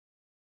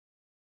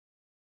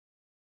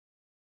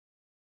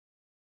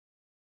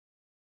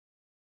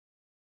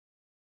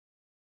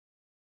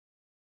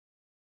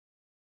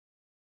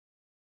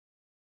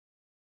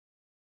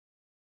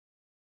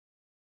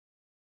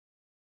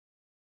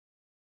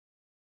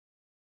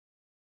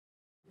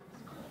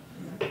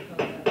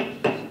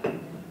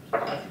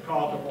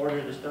call to order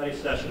the study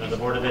session of the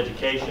Board of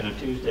Education on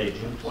Tuesday,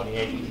 June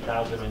 28,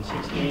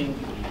 2016.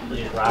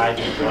 Please rise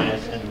and join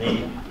us in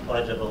the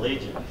Pledge of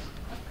Allegiance.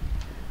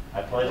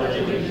 I pledge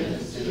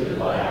allegiance to the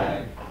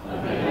flag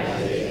of the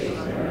United States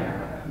of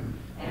America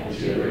and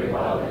to the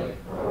republic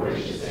for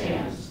which it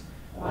stands,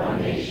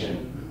 one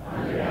nation,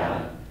 under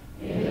God,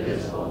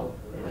 indivisible,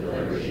 with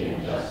liberty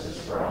and justice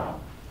for all.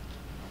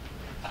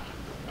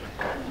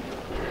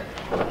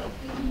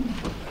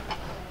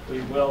 We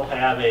will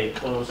have a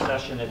closed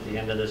session at the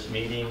end of this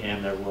meeting,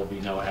 and there will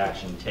be no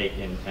action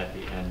taken at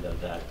the end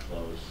of that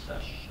closed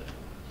session.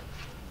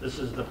 This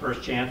is the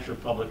first chance for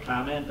public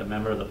comment. A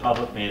member of the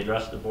public may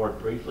address the board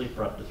briefly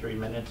for up to 3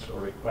 minutes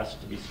or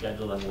request to be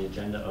scheduled on the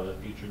agenda of a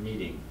future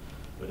meeting.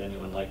 Would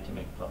anyone like to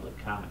make public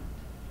comment?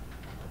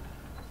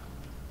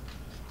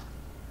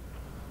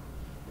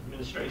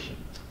 Administration.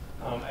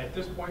 At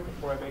this point,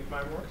 before I make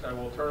my remarks, I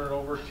will turn it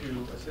over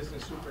to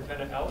Assistant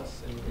Superintendent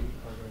Ellis, and we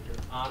are going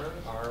to honor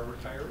our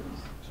retirees.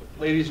 So,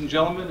 ladies and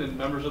gentlemen and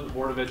members of the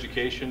Board of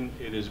Education,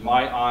 it is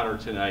my honor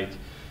tonight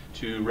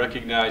to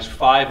recognize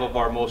 5 of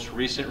our most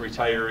recent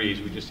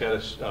retirees. We just had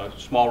a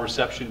small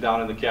reception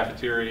down in the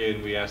cafeteria,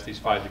 and we asked these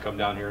 5 to come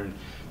down here and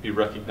be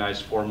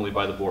recognized formally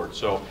by the board.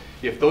 So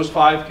if those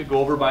 5 could go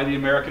over by the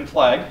American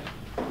flag,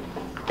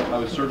 I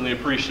would certainly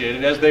appreciate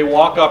it. As they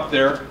walk up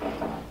there,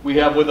 we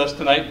have with us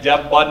tonight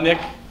Deb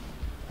Budnick,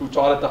 who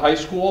taught at the high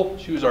school.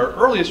 She was our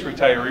earliest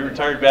retiree,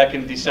 retired back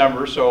in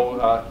December,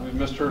 so we've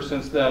missed her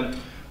since then.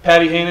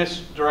 Patty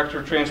Haynes, Director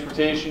of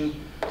Transportation.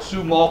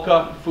 Sue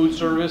Malka, Food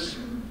Service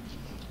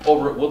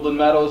over at Woodland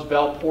Meadows.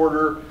 Val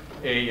Porter,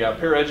 a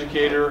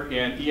paraeducator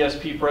and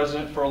ESP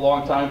president for a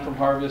long time from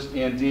Harvest.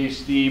 And Dave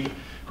Steeb,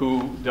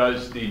 who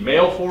does the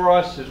mail for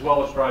us as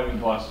well as driving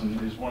bus, and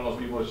is one of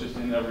those people that's just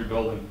in every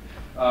building.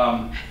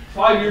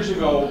 5 years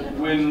ago,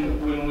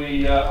 when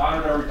we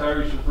honored our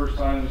retirees for the first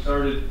time, we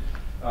started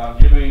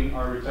giving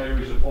our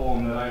retirees a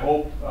poem that I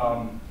hope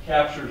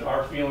captures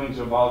our feelings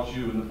about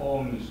you. And the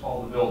poem is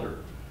called The Builder.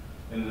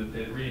 And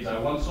it reads, I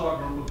once saw a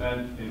group of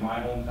men in my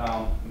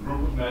hometown, a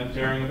group of men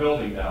tearing a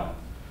building down.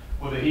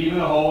 With a heave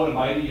and a hoe and a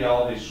mighty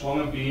yell, they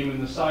swung a beam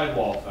and the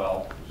sidewall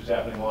fell, which is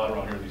happening a lot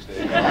around here these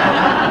days.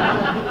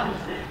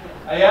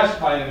 I asked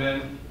by the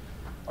men,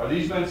 are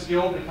these men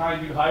skilled, the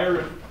kind you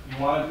hire if you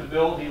wanted to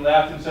build? He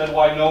laughed and said,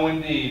 why, no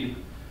indeed.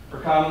 For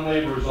common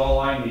labor is all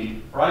I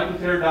need. For I can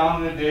tear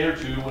down in a day or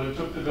two what it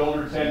took the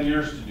builder 10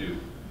 years to do.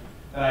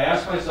 And I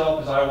asked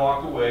myself as I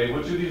walked away,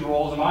 which of these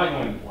roles am I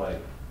going to play?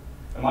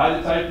 Am I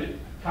the type that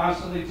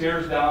constantly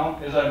tears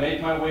down as I make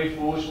my way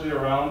foolishly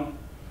around?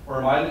 Or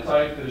am I the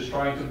type that is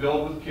trying to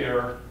build with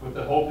care with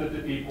the hope that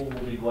the people will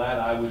be glad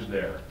I was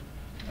there?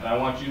 And I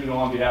want you to know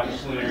on behalf of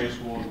Saline Area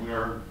Schools, we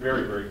are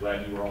very, very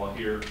glad you are all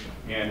here,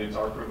 and it's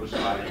our privilege to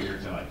honor you here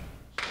tonight.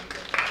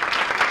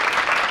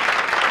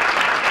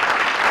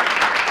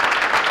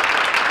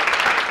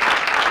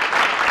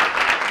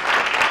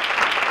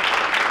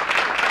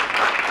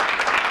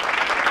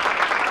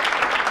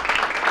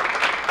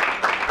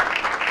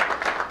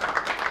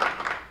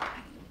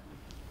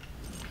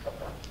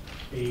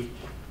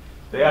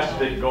 They asked if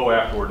they could go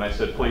afterward, and I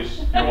said,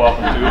 please, you're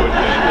welcome to.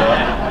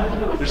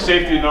 And there's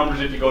safety in numbers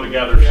if you go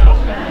together. So.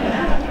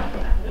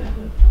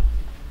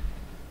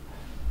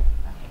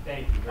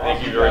 Thank you.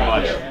 Thank you very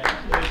much.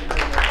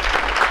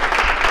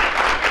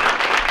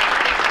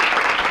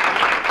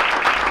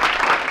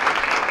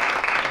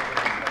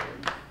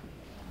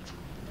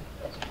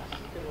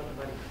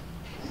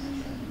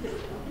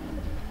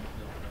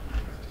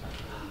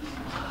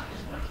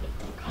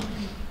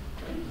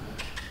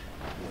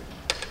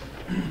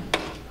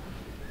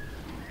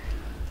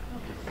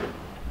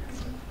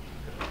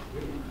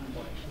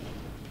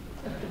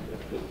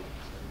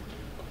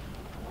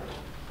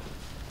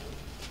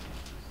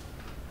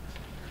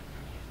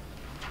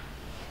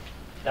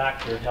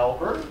 Dr.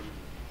 Helber, if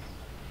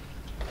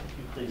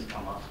you please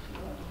come up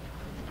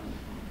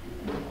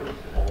to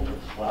hold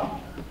as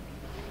well.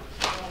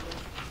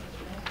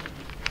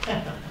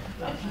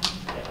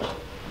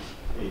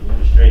 The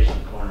administration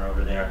corner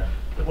over there.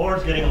 The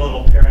board's getting a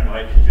little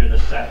paranoid because you're the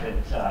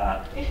second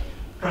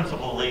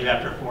principal to leave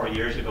after 4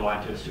 years to go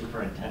on to a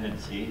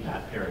superintendency.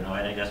 Not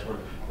paranoid, I guess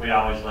we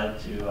always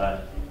like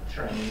to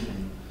train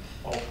and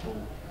hope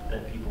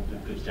that people do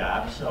good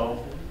jobs.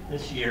 So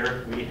this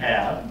year we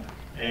have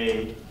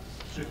a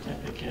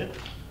certificate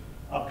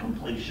of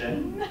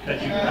completion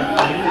because you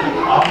completed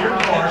all your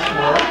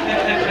coursework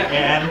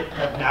and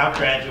have now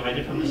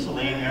graduated from the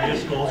Saline Area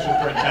School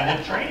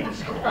Superintendent Training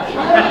School.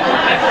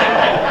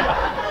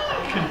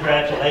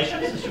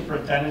 Congratulations, the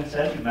superintendent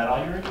says you met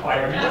all your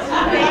requirements.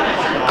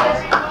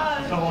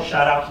 So we'll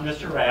shout out to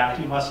Mr. Raft.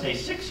 He must stay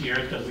 6 years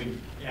because we've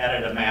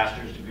added a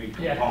master's degree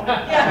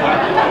component.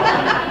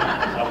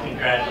 So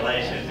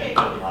congratulations and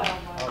good luck.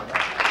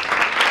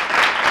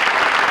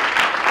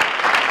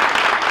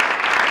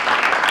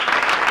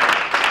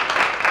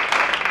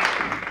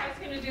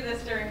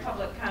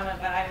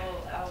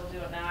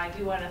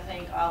 do want to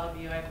thank all of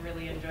you. I've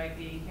really enjoyed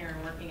being here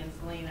and working in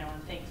Saline. I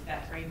want to thank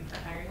Scott Braden for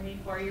hiring me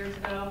 4 years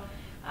ago.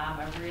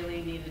 I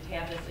really needed to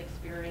have this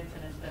experience,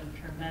 and it's been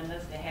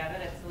tremendous to have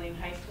it at Saline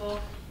High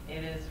School.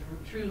 It is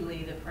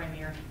truly the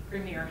premier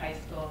high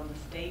school in the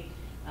state.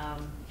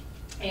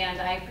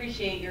 And I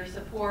appreciate your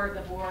support,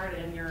 the board,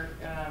 and your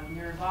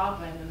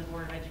involvement in the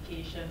Board of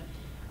Education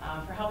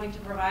for helping to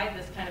provide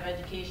this kind of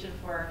education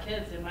for our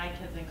kids, and my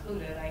kids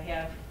included. I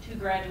have 2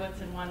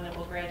 graduates and 1 that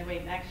will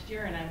graduate next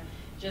year, and I'm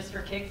just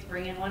for kicks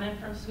bringing 1 in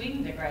from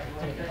Sweden to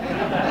graduate. They're going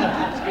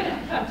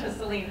to come to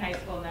Saline High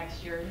School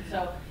next year. And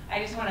so I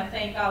just want to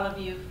thank all of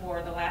you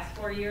for the last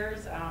 4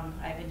 years.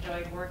 I've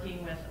enjoyed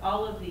working with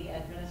all of the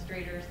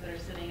administrators that are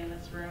sitting in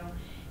this room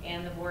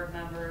and the board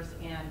members,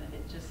 and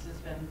it just has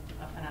been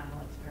a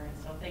phenomenal experience.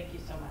 So thank you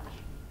so much.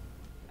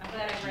 I'm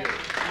glad I graduated.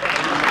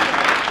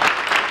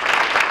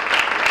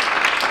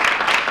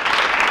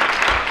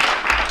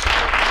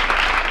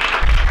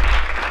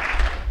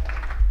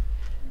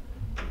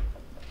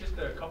 Just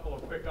a couple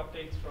of quick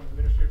updates from the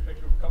administrative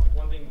picture.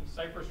 One thing,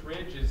 Cypress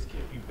Ridge is,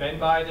 if you've been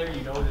by there,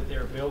 you know that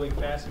they're building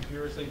fast and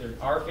furiously. There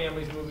are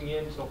families moving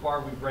in. So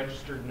far, we've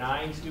registered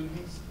 9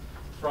 students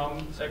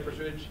from Cypress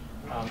Ridge,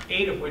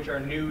 8 of which are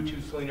new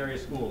to Saline area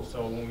schools.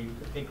 So when we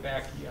think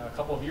back a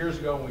couple of years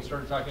ago when we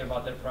started talking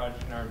about that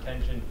project and our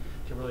intention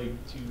to really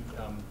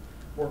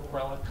work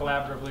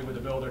collaboratively with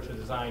the builder to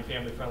design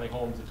family-friendly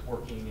homes, it's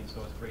working, and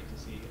so it's great to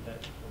see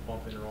that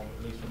bump in enrollment,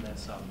 at least from that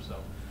sum. So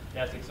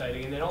that's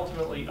exciting. And then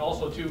ultimately,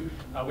 also too,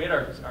 we had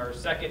our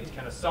second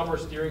kind of summer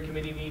steering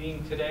committee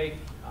meeting today.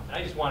 And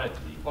I just want to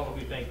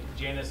publicly thank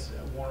Janice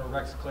Warner,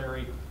 Rex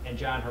Clary, and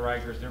John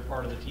Harigers. They're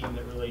part of the team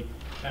that really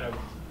kind of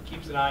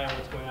keeps an eye on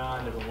what's going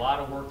on. There's a lot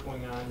of work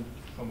going on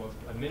from an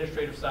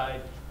administrative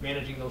side,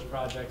 managing those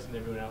projects, and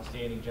they're doing an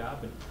outstanding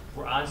job. And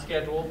we're on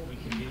schedule. We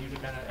continue to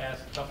kind of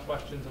ask tough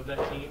questions of that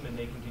team, and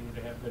they continue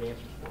to have good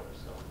answers for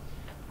us. So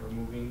we're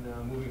moving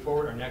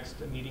forward. Our next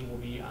meeting will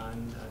be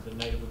on the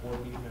night of the board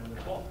meeting on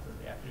the 12th for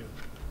the afternoon.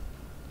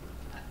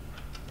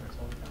 That's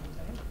all the comments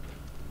I have.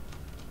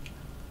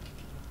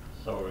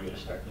 So we're going to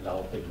start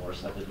developing more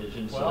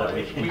subdivisions Well, so that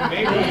we can... we may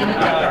be,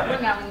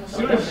 as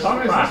soon as this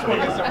one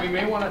gets done, we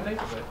may want to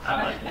think of it.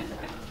 I like it.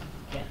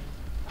 Yeah.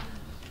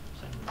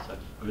 It's a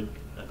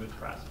good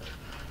process.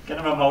 Can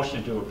I have a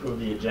motion to approve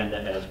the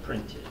agenda as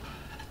printed?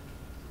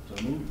 So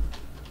moved.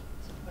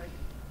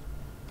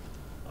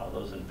 All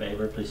those in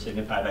favor, please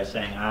signify by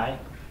saying aye.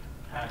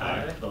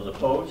 Aye. Those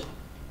opposed?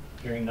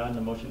 Hearing none,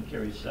 the motion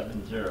carries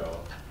 7-0.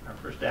 Our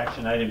first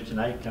action item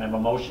tonight, can I have a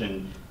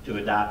motion to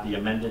adopt the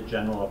amended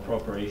General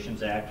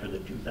Appropriations Act for the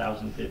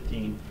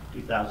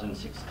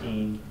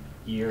 2015-2016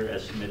 year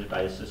as submitted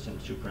by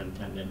Assistant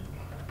Superintendent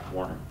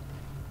Warner?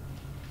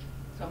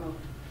 So moved.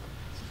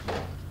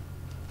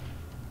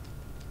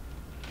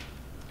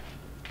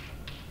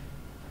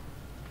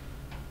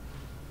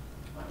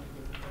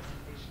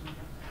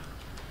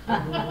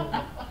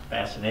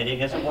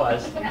 Fascinating as it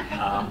was.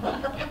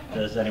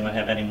 Does anyone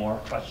have any more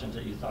questions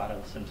that you thought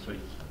of since we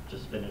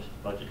just finished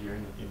budget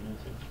hearing a few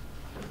minutes ago?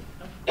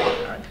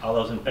 All right. All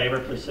those in favor,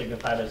 please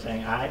signify by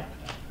saying aye.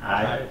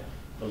 Aye.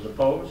 Those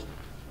opposed?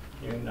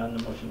 Hearing none,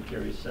 the motion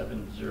carries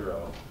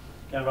 7-0.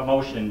 Can I have a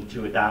motion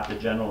to adopt the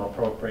General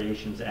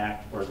Appropriations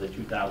Act for the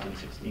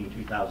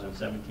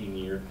 2016-2017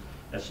 year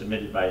as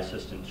submitted by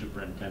Assistant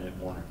Superintendent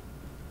Warner?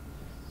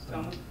 So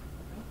moved.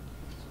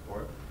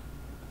 Support.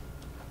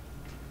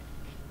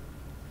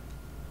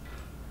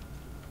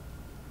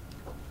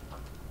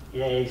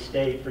 Yay,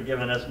 state, for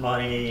giving us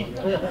money.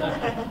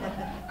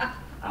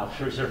 I'll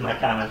reserve my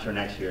comments for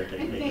next year if they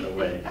take it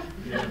away.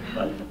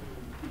 But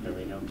there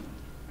we go.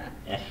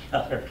 Any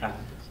other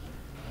comments?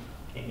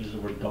 Can't use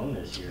the word "don't"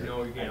 this year.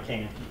 No, you can't. I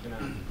can't. You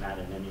cannot. Not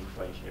in any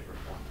way, shape, or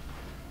form.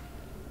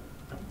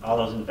 All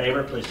those in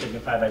favor, please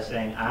signify by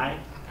saying aye.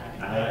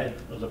 Aye.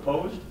 Those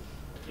opposed?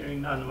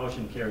 Hearing none, the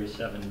motion carries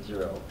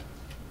 7-0.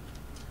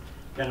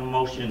 Can a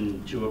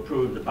motion to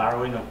approve the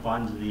borrowing of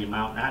funds in the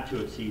amount not to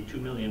exceed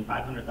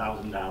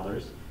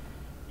 $2,500,000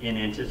 in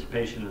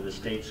anticipation of the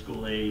state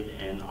school aid,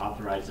 and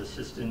authorize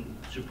Assistant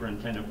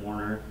Superintendent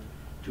Warner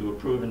to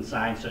approve and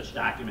sign such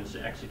documents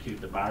to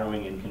execute the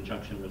borrowing in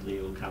conjunction with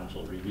legal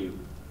counsel review?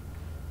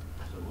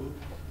 So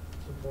moved.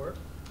 Support.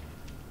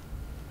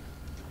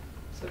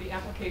 So the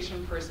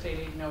application for a state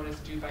aid note is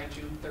due by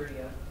June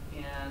 30th,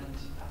 and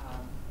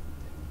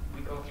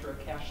we go through a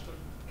cash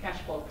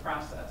flow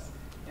process,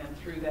 and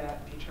through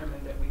that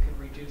determined that we could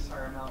reduce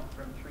our amount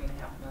from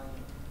 $3.5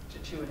 million to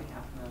 $2.5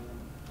 million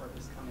for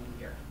this coming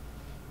year.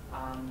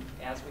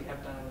 As we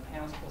have done in the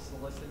past, we'll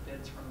solicit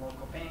bids from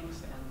local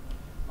banks, and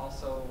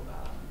also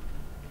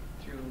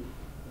through,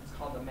 it's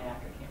called the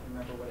MAC, I can't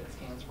remember what it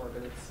stands for,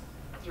 but it's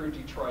through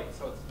Detroit,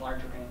 so it's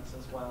larger banks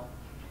as well.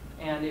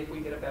 And if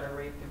we get a better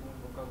rate, then we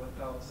will go with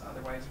those.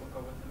 Otherwise, we'll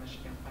go with the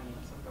Michigan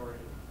Finance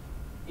Authority.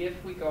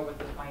 If we go with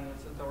the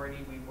Finance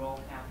Authority, we will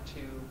have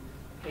to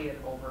pay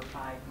it over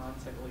 5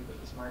 months. I believe it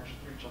was March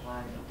through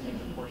July. They'll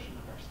take a portion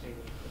of our state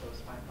aid for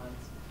those 5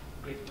 months.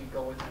 If we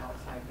go with an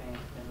outside bank,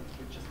 then it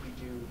would just be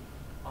due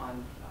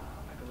on,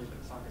 I believe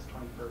it's August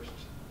 21st,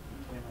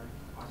 when our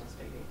August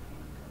state aid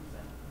payment comes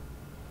in.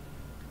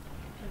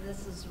 And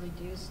this is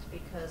reduced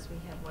because we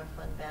have more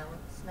fund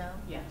balance now?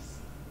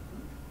 Yes.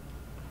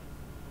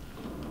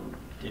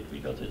 Did we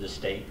go through the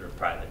state or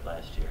private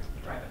last year?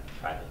 Private.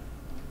 Private.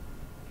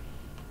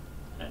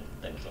 And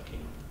things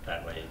looking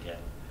that way again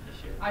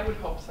this year? I would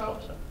hope so.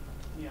 Hope so.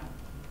 Yeah.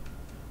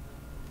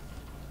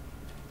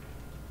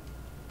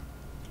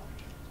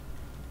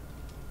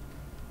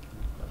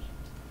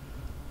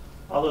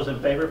 All those in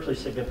favor, please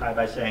signify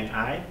by saying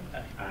aye.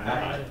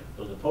 Aye.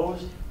 Those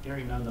opposed,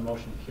 hearing none, the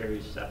motion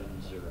carries 7-0.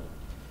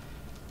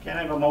 Can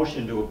I have a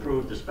motion to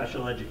approve the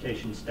special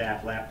education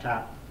staff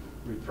laptop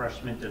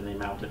refreshment in the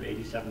amount of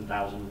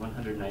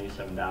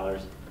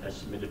 $87,197 as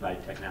submitted by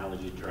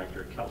Technology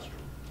Director Kelstrom?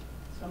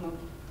 So moved.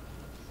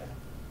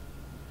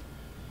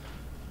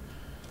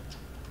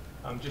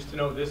 Just to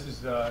note,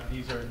 these are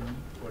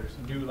what is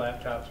new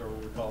laptops, or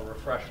what we call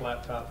refresh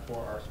laptop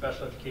for our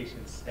special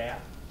education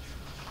staff.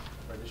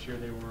 Where this year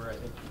they were, I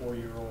think,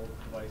 4-year-old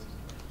devices.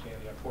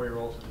 Yeah,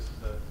 4-year-olds. So this is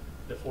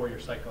the 4-year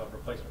cycle of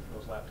replacement for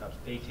those laptops.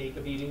 They take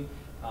a beating.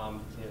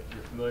 If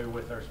you're familiar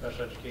with our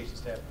special education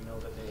staff, you know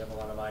that they have a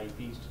lot of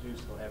IEPs to do.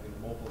 So having the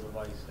mobile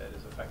device that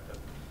is effective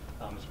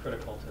is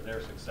critical to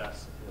their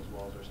success as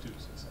well as our student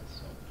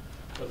success.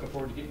 So looking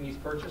forward to getting these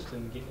purchased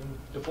and getting them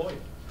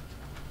deployed.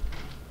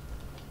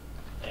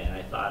 And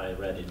I thought I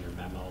read in your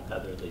memo,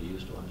 Heather, the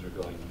used ones are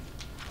going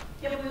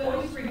Yeah, we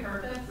always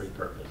repurpose.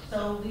 repurposed.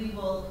 So we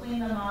will clean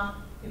them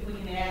up. If we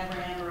can add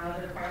RAM or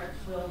other parts,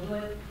 we'll do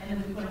it. And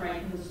then we put them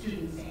right in the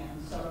student's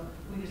hands. So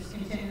we're just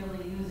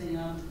continually using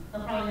them.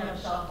 They'll probably have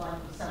a shelf life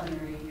of 7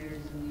 or 8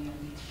 years in the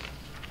end.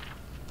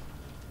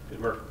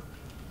 Good work.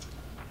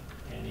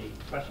 Any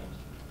questions?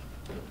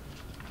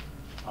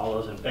 All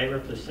those in favor,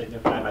 please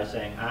signify by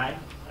saying aye.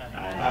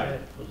 Aye.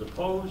 Those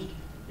opposed,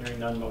 hearing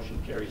none,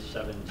 motion carries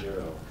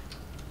 7-0.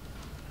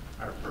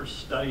 Our first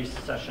study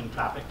session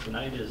topic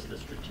tonight is the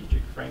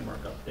strategic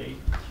framework update.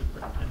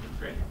 Superintendent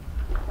Gray.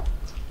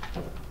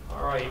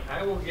 All right,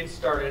 I will get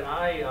started.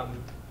 I am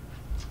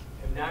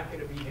not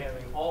going to be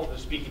having all the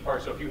speaking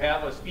parts, so if you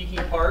have a speaking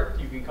part,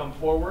 you can come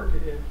forward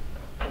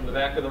from the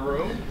back of the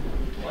room.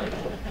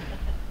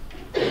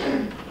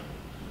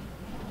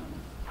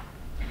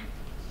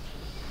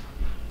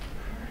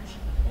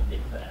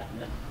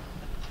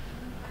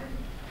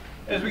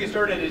 As we get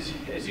started,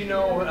 as you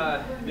know,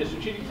 the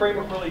strategic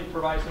framework really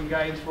provides some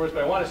guidance for us,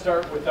 but I want to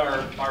start with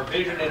our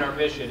vision and our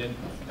mission, and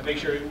make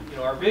sure,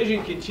 our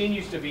vision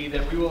continues to be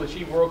that we will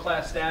achieve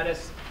world-class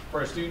status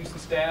for our students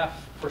and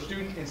staff, for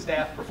student and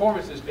staff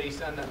performances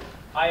based on the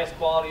highest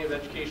quality of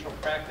educational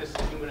practice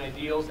and human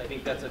ideals. I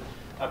think that's a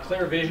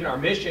clear vision. Our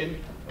mission,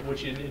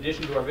 which in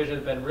addition to our vision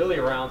has been really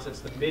around since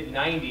the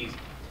mid-90s,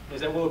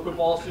 is that we'll equip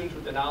all students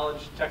with the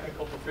knowledge,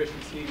 technical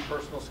proficiency,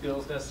 personal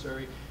skills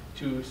necessary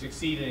to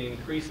succeed in an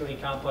increasingly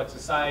complex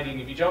society. And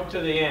if you jump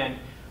to the end,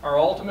 our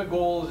ultimate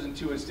goal is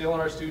to instill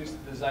in our students the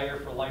desire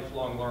for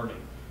lifelong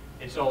learning.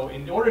 And so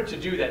in order to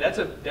do that,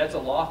 that's a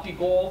lofty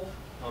goal,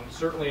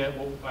 certainly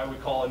what I would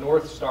call a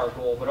North Star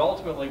goal, but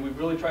ultimately we've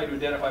really tried to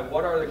identify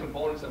what are the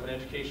components of an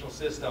educational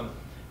system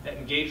that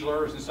engage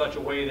learners in such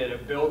a way that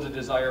it builds a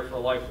desire for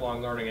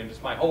lifelong learning. And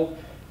it's my hope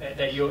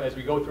that you, as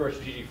we go through our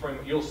strategic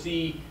framework, you'll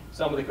see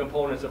some of the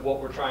components of what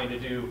we're trying to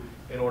do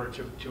in order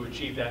to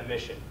achieve that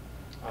mission.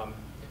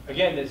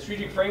 Again, the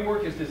strategic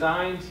framework is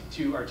designed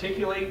to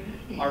articulate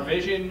our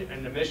vision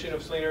and the mission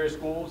of Saline Area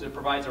Schools. It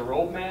provides a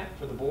roadmap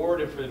for the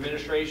board and for the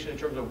administration in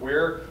terms of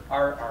where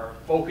our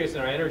focus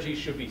and our energy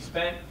should be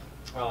spent.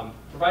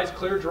 Provides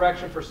clear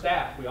direction for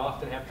staff. We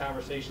often have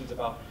conversations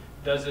about,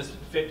 does this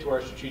fit to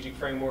our strategic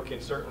framework?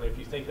 And certainly if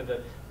you think of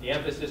the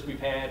emphasis we've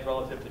had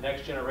relative to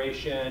next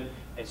generation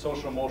and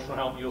social emotional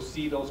health, you'll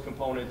see those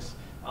components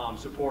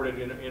supported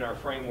in our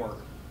framework.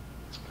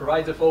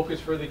 Provides a focus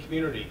for the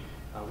community.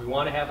 We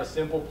want to have a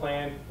simple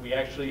plan. We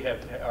actually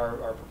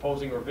are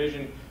proposing a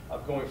revision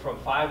of going from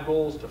 5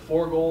 goals to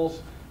 4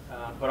 goals,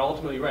 but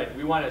ultimately, right,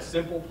 we want a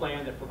simple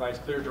plan that provides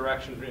clear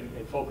direction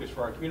and focus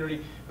for our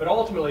community. But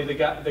ultimately,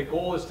 the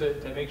goal is to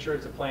make sure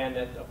it's a plan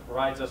that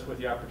provides us with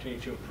the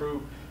opportunity to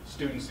improve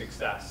student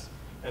success.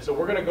 And so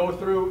we're going to go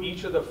through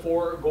each of the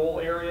 4 goal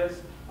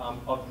areas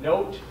of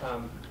note,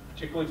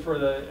 particularly for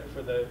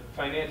the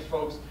finance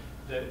folks.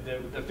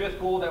 The 5th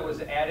goal that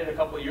was added a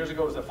couple of years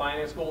ago was the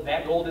finance goal.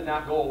 That goal did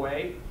not go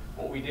away.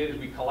 What we did is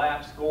we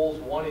collapsed goals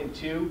 1 and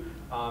 2.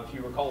 If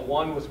you recall,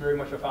 1 was very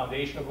much a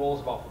foundational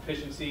goals about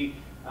proficiency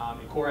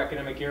in core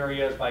academic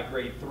areas by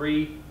grade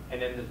 3.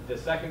 And then the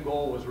second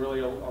goal was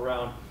really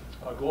around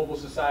a global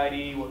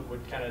society,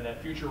 with kind of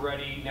that future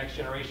ready next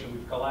generation.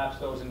 We've collapsed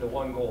those into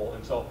 1 goal.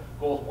 And so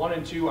goals 1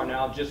 and 2 are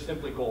now just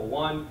simply goal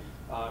 1.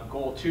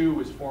 Goal 2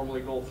 is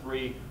formerly goal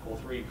 3, goal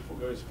 3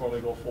 is formerly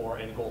goal 4,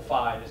 and goal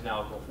 5 is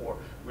now goal 4.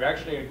 We're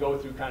actually going to go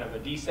through kind of a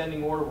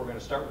descending order. We're going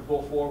to start with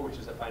goal 4, which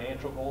is a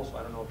financial goal. So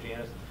I don't know if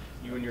Janice,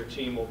 you and your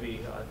team will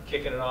be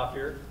kicking it off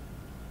here.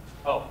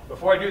 Oh,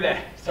 before I do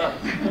that, sorry,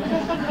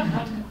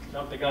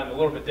 jumped the gun a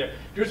little bit there.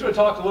 Just want to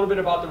talk a little bit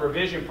about the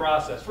revision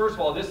process. First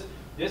of all, this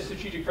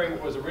strategic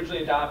framework was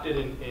originally adopted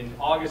in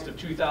August of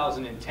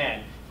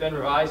 2010. Been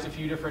revised a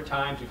few different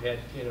times. We've had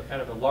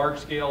kind of a large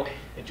scale,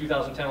 in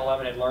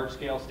 2010-11 had large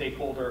scale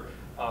stakeholder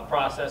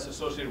process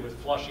associated with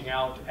flushing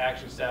out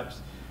action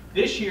steps.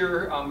 This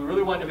year, we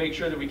really wanted to make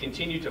sure that we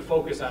continue to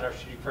focus on our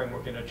strategic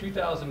framework. In a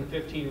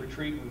 2015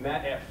 retreat, we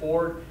met at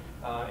Ford,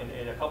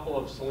 and a couple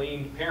of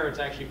Saline parents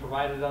actually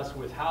provided us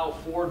with how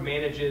Ford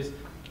manages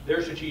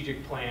their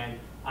strategic plan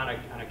on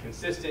a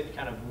consistent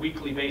kind of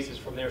weekly basis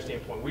from their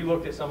standpoint. We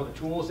looked at some of the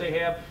tools they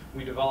have.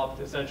 We developed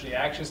essentially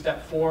action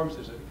step forms.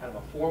 There's a kind of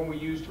a form we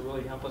use to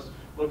really help us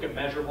look at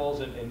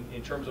measurables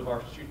in terms of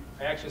our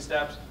action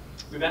steps.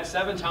 We met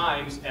 7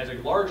 times as a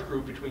large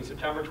group between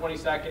September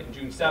 22nd and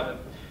June 7th.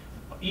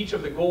 Each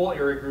of the goal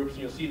area groups,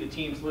 and you'll see the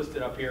teams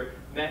listed up here,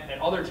 met at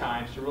other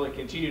times to really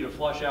continue to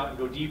flush out and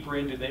go deeper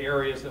into the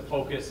areas of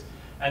focus,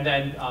 and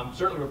then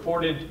certainly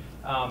reported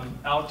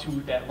out to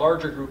that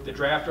larger group the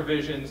draft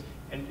revisions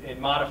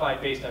and modified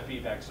based on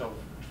feedback. So,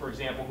 for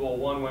example, goal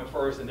 1 went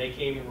first, and they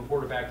came and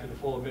reported back to the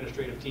full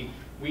administrative team.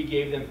 We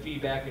gave them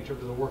feedback in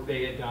terms of the work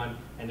they had done,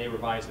 and they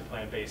revised the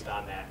plan based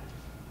on that.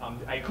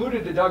 I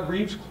included the Doug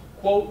Reeves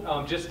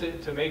quote just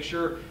to make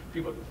sure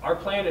people, our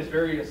plan is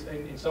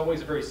in some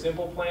ways a very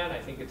simple plan. I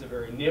think it's a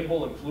very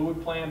nimble and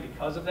fluid plan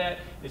because of that.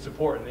 It's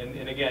important.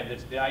 And again,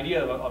 it's the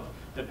idea of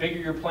the bigger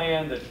your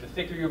plan, the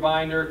thicker your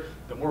binder,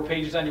 the more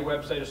pages on your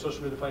website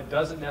associated with the plan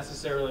doesn't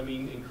necessarily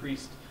mean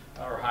increased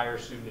or higher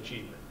student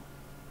achievement.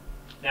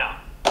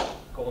 Now,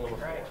 goal number 4.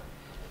 Right.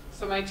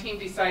 So my team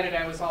decided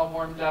I was all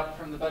warmed up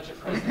from the budget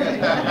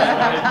presentation.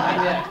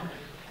 I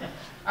did.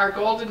 Our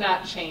goal did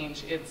not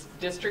change. It's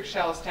district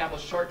shall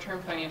establish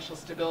short-term financial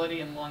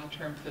stability and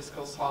long-term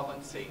fiscal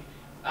solvency.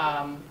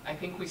 I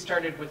think we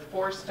started with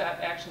 4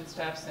 action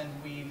steps, and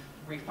we've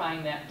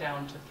refined that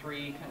down to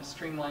 3, kind of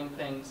streamlined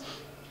things.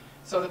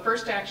 So the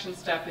first action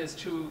step is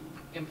to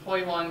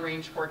employ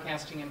long-range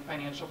forecasting and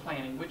financial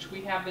planning, which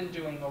we have been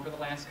doing over the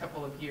last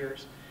couple of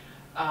years.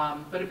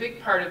 But a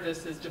big part of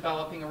this is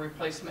developing a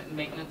replacement and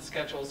maintenance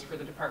schedules for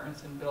the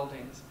departments and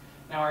buildings.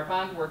 Now, our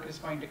bond work is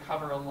going to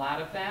cover a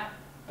lot of that,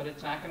 but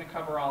it's not going to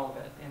cover all of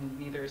it, and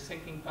neither is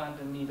sinking fund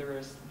and neither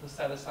is the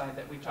set-aside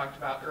that we talked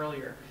about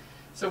earlier.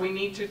 So we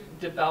need to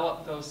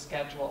develop those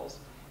schedules.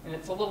 And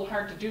it's a little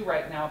hard to do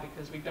right now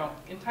because we don't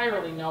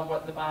entirely know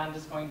what the bond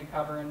is going to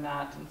cover and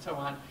not, and so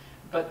on.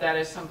 But that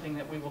is something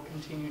that we will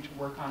continue to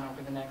work on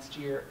over the next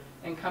year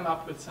and come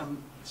up with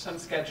some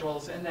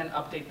schedules and then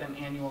update them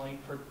annually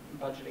for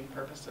budgeting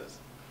purposes.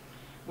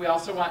 We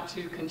also want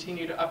to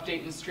continue to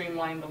update and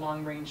streamline the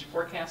long-range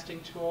forecasting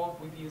tool.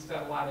 We've used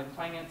that a lot in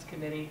Finance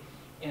Committee,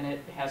 and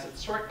it has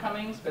its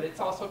shortcomings, but it's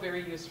also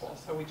very useful,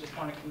 so we just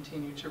want to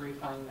continue to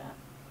refine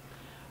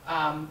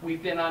that.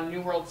 We've been on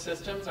New World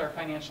Systems, our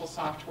financial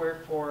software,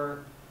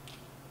 for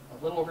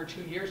a little over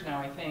 2 years now,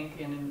 I think.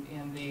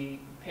 In the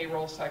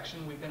payroll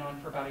section, we've been on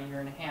for about 1.5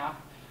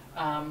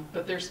 years.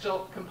 But there's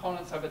still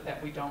components of it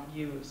that we don't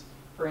use.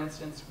 For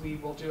instance, we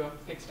will do a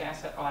fixed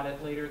asset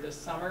audit later this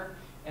summer,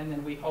 and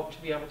then we hope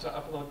to be able to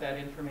upload that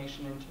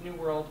information into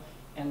New World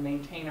and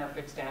maintain our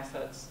fixed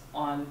assets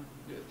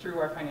through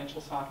our financial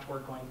software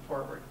going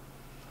forward.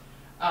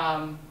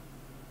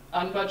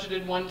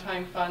 Unbudgeted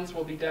one-time funds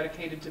will be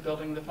dedicated to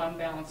building the fund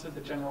balance of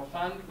the general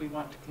fund. We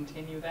want to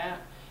continue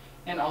that,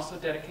 and also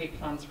dedicate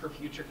funds for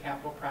future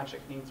capital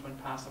project needs when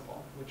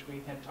possible, which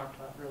we had talked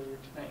about earlier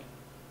tonight.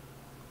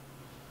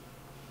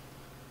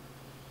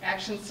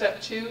 Action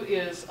step 2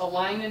 is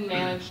align and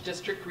manage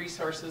district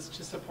resources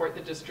to support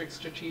the district's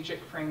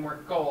strategic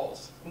framework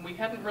goals. And we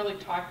hadn't really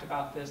talked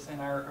about this in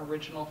our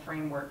original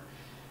framework,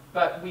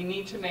 but we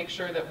need to make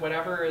sure that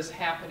whatever is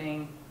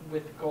happening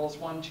with goals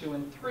 1, 2,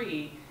 and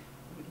 3,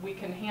 we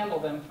can handle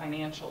them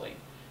financially.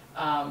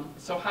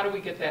 So how do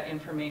we get that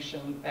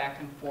information back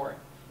and forth?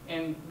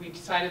 And we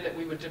decided that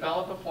we would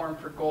develop a form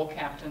for goal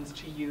captains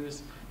to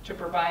use to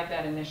provide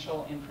that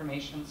initial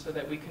information so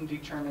that we can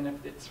determine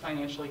if it's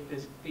financially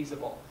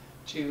feasible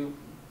to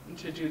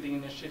do the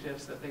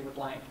initiatives that they would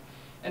like.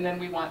 And then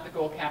we want the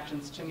goal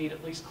captains to meet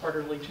at least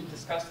quarterly to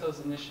discuss those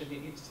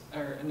initiatives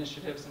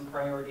and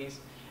priorities,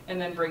 and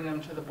then bring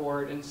them to the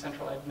board and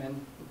central admin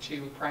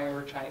to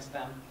prioritize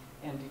them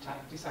and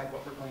decide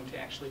what we're going to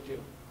actually do.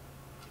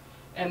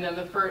 And then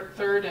the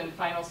third and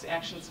final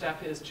action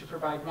step is to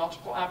provide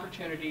multiple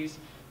opportunities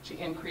to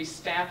increase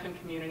staff and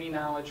community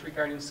knowledge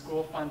regarding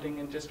school funding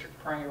and district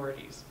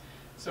priorities.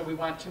 So we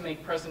want to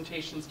make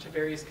presentations to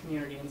various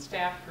community and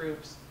staff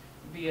groups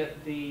via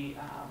the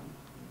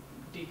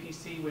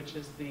DPC, which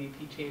is the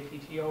PTA,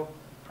 PTO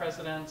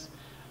presidents,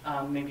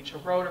 maybe to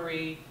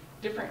Rotary,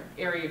 different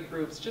area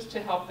groups, just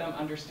to help them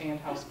understand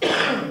how school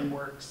funding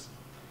works.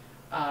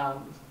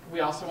 We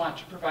also want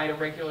to provide a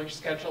regular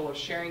schedule of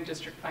sharing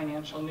district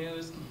financial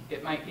news.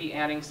 It might be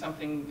adding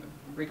something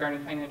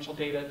regarding financial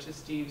data to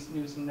Steve's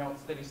news and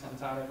notes that he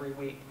sends out every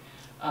week.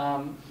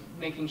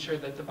 Making sure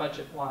that the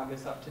budget blog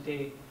is up to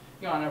date,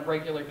 on a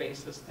regular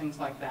basis, things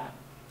like that.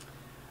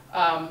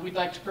 We'd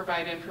like to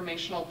provide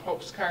informational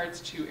postcards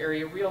to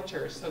area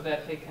realtors so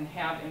that they can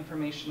have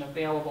information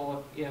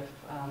available if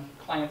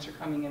clients are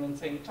coming in and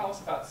saying, tell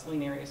us about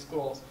Saline area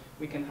schools.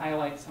 We can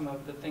highlight some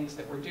of the things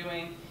that we're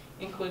doing,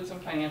 include some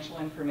financial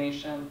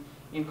information,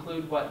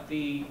 include what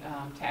the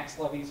tax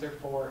levies are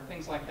for,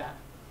 things like that.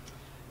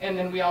 And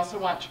then we also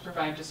want to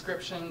provide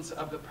descriptions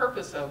of the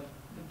purpose of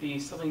the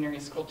Saline area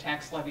school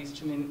tax levies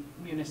to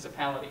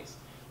municipalities.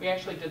 We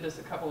actually did this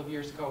a couple of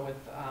years ago with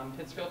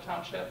Pittsfield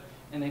Township,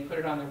 and they put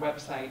it on their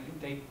website.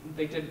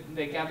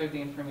 They gathered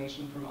the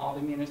information from all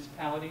the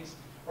municipalities,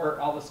 or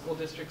all the school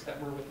districts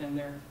that were within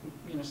their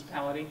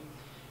municipality.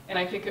 And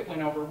I think it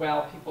went over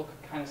well. People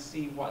could kind of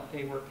see what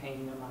they were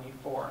paying their money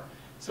for.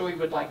 So we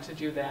would like to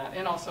do that,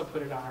 and also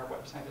put it on our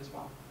website as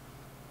well.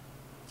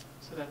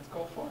 So that's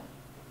goal 4.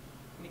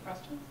 Any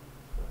questions?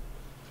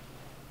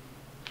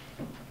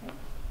 Okay.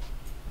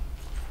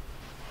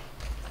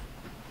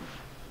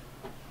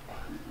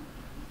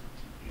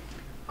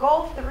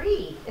 Goal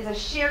 3 is a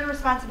shared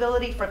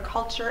responsibility for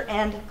culture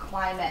and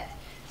climate.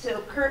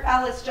 So Kurt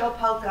Ellis, Joe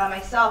Polka,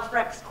 myself,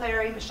 Rex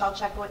Clary, Michelle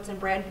Chekowitz, and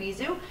Brad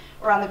Bizu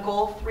were on the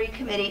Goal 3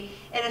 committee.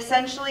 And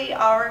essentially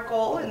our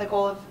goal, and the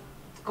goal of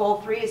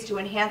Goal 3, is to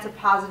enhance a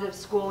positive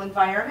school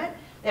environment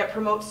that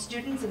promotes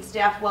students and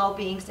staff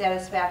well-being,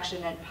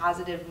 satisfaction, and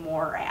positive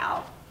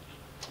morale.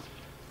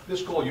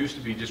 This goal used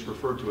to be just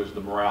referred to as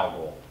the morale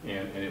goal,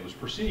 and it was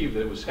perceived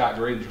that it was Scott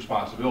Graydon's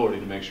responsibility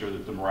to make sure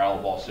that the morale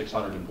of all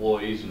 600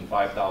 employees and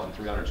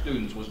 5,300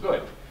 students was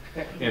good.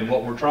 And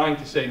what we're trying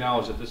to say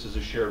now is that this is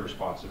a shared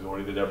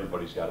responsibility that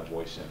everybody's got a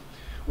voice in.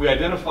 We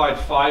identified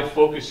 5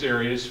 focus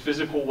areas: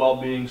 physical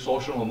well-being,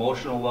 social and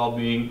emotional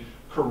well-being,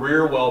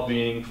 career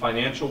well-being,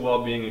 financial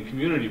well-being, and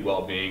community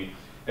well-being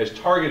as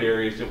target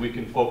areas that we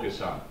can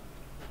focus on.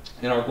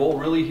 And our goal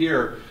really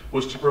here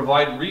was to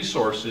provide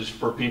resources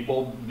for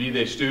people, be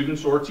they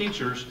students or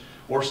teachers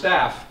or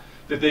staff,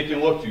 that they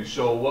can look to.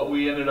 So what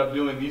we ended up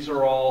doing, these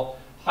are all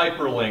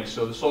hyperlinks.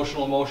 So the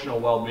social emotional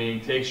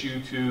well-being takes you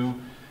to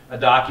a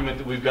document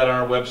that we've got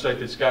on our website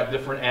that's got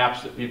different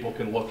apps that people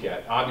can look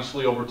at.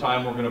 Obviously, over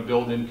time, we're going to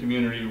build in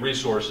community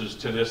resources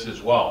to this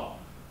as well.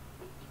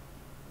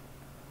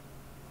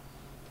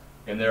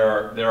 And there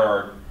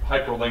are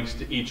hyperlinks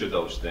to each of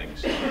those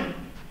things.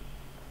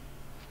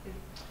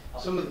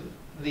 Some of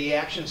the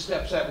action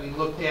steps that we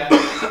looked at,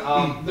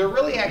 they're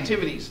really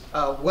activities.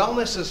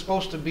 Wellness is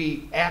supposed to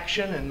be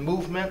action and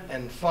movement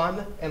and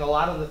fun, and a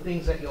lot of the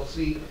things that you'll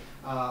see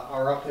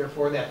are up there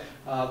for that.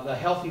 The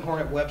Healthy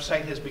Hornet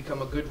website has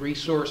become a good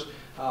resource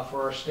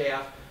for our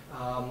staff.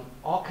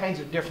 All kinds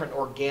of different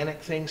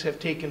organic things have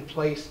taken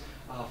place,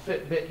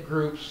 Fitbit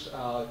groups,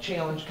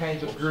 challenge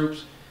kinds of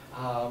groups,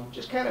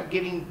 just kind of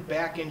getting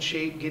back in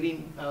shape,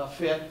 getting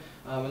fit,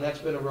 and that's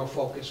been a real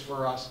focus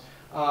for us.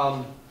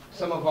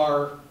 Some of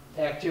our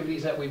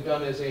activities that we've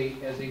done as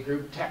a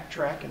group, tech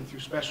track and through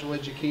special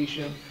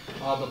education,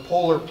 the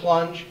polar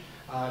plunge.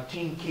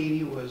 Team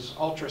Katie was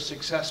ultra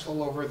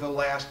successful over the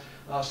last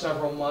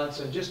several months,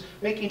 and just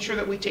making sure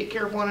that we take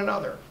care of one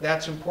another.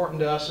 That's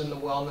important to us in the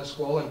wellness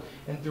school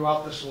and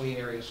throughout the Saline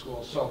area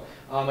schools. So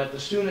at the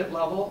student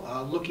level,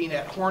 looking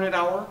at Hornet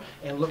Hour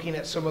and looking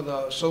at some of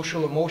the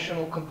social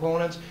emotional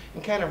components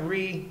and kind of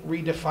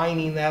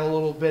redefining that a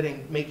little bit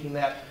and making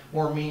that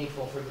more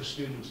meaningful for the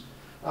students.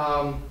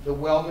 The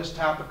wellness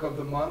topic of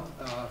the month,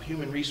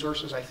 Human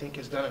Resources, I think,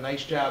 has done a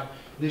nice job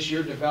this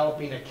year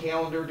developing a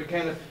calendar to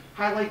kind of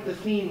highlight the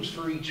themes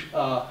for each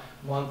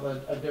month,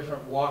 a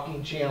different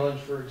walking challenge,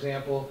 for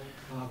example,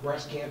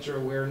 Breast Cancer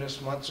Awareness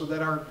Month, so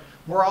that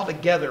we're all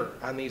together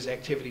on these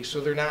activities,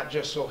 so they're not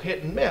just so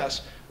hit and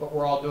miss, but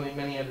we're all doing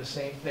many of the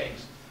same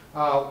things.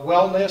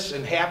 Wellness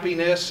and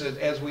happiness,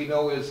 as we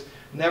know, is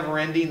never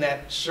ending,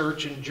 that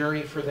search and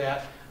journey for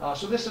that.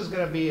 So this is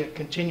going to be a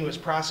continuous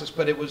process,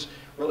 but it was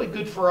really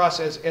good for us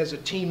as a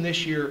team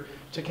this year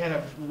to kind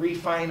of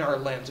refine our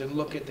lens and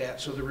look at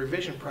that. So the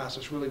revision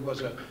process really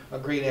was a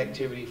great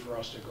activity for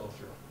us to go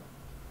through.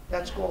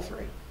 That's goal 3.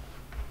 Can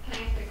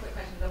I ask a quick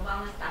question? The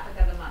wellness topic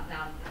of the month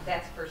now,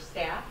 that's for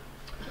staff?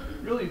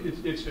 Really,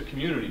 it's a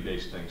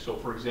community-based thing. So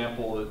for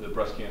example, the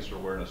Breast Cancer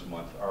Awareness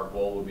Month, our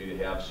goal would be to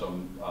have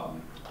some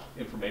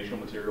informational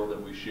material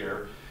that we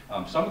share.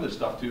 Some of this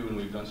stuff too, and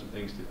we've done some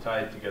things to tie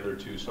it together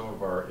to some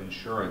of our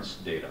insurance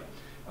data.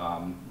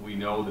 We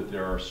know that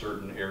there are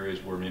certain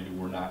areas where maybe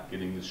we're not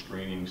getting the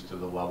screenings to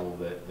the level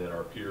that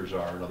our peers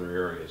are in other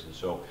areas, and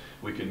so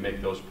we can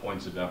make those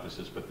points of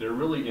emphasis, but they're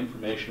really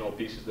informational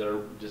pieces that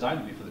are designed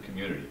to be for the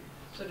community.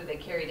 So do they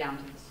carry down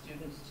to the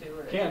students too?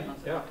 Or Can,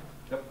 yeah.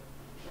 Yep.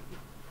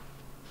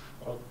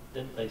 Well,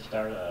 didn't they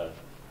start a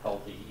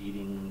healthy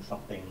eating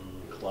something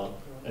club?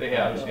 They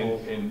have,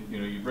 and you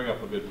know, you bring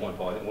up a good point,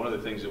 Paul. I think one of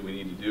the things that we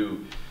need to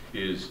do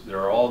is there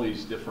are all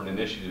these different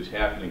initiatives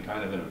happening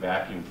kind of in a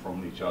vacuum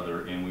from each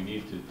other, and we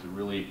need to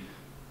really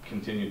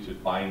continue to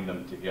bind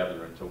them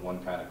together into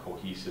one kind of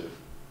cohesive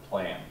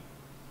plan.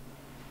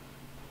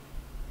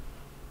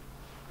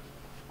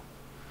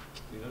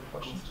 Any other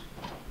questions?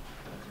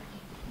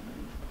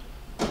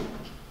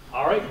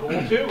 All right, goal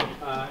 2,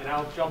 and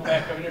I'll jump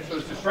back up in there. So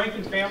it's to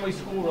strengthen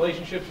family-school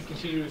relationships and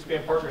continue to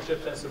expand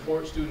partnerships that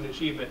support student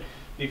achievement.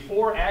 The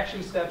 4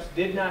 action steps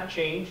did not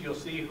change. You'll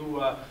see who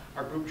our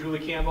group, Julie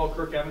Campbell,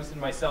 Kirk Evanston,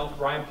 myself,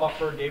 Ryan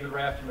Puffer, David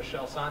Raft, and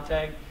Michelle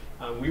Sontag.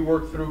 We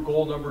worked through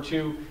goal number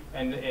 2,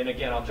 and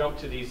again, I'll jump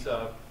to these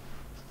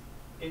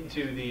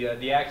into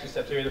the action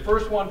steps here. The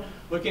first one,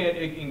 looking at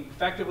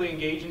effectively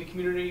engaging the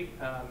community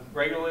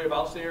regularly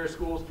about Saline Area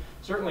Schools.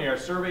 Certainly our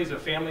surveys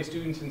of family,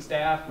 students, and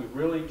staff, we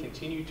really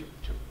continue to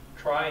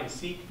try and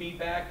seek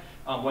feedback,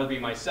 whether it be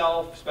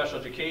myself, special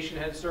education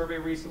had a survey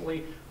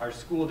recently, our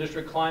school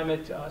district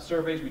climate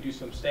surveys. We do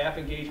some staff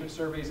engagement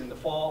surveys in the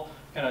fall,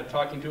 kind of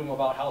talking to them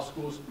about how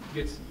schools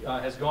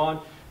has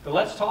gone. The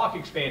Let's Talk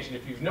expansion,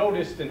 if you've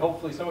noticed, and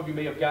hopefully some of you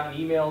may have gotten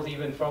emails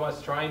even from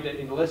us trying to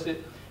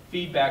elicit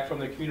feedback from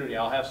the community.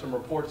 I'll have some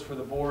reports for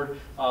the board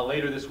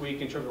later this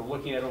week in terms of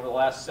looking at over the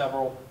last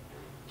several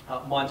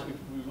months. We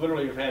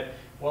literally have had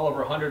well over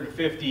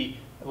 150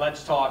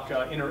 Let's Talk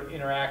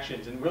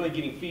interactions, and really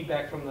getting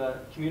feedback from the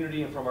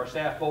community and from our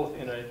staff, both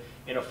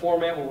in a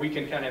format where we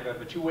can kind of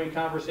have a two-way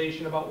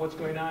conversation about what's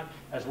going on,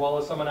 as well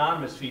as some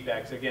anonymous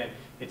feedbacks. Again,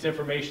 it's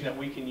information that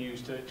we can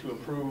use to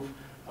improve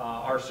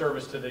our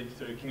service to the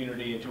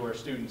community and to our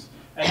students.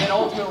 And then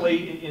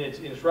ultimately,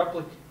 it's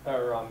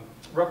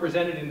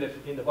represented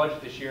in the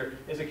budget this year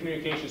is a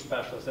communications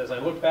specialist. As I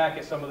look back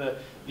at some of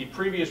the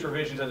previous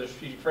revisions of the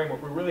strategic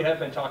framework, we really have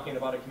been talking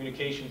about a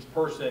communications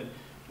person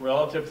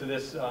relative to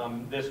this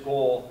this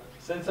goal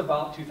since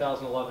about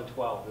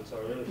 2011-12. And so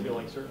I really feel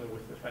like certainly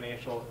with the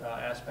financial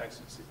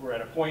aspects, we're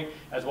at a point,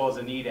 as well as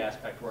the need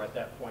aspect, we're at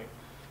that point.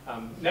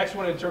 Next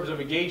one, in terms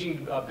of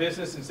engaging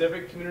business and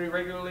civic community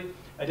regularly,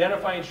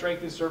 identify and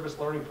strengthen service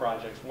learning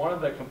projects. One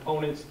of the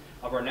components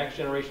of our Next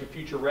Generation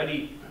Future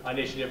Ready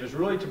initiative is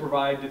really to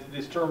provide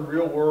this term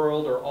real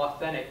world or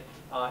authentic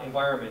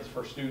environments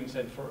for students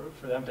and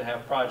for them to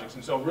have projects.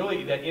 And so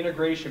really that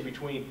integration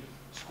between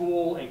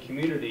school and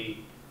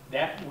community,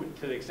 that,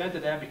 to the extent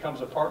that that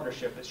becomes a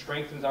partnership that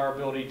strengthens our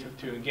ability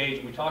to engage.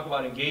 And we talk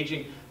about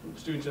engaging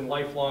students in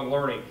lifelong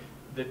learning.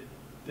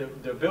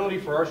 The ability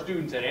for our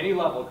students at any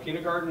level,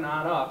 kindergarten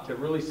on up, to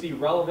really see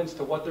relevance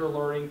to what they're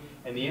learning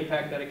and the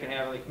impact that it can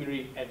have on the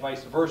community and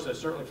vice versa.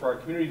 Certainly for our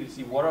community to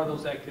see what are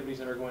those activities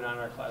that are going on in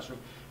our classroom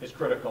is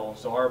critical.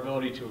 So our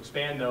ability to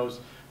expand those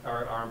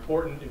are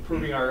important,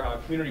 improving our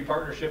community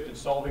partnership and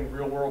solving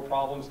real world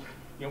problems.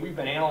 You know, we've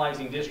been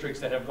analyzing districts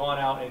that have gone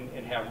out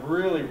and have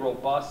really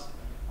robust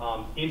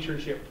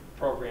internship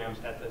programs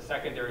at the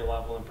secondary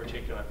level in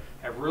particular,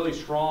 have really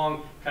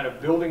strong kind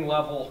of building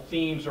level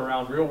themes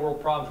around real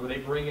world problems where they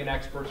bring in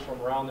experts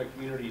from around their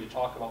community to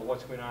talk about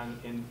what's going on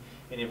in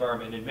the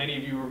environment. And many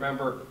of you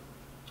remember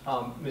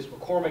Ms.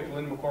 McCormick,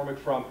 Lynn McCormick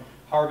from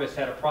Harvest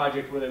had a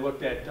project where they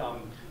looked at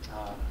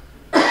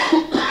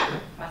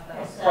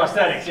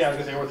prosthetics, yeah, I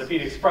was going to say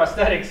orthopedics,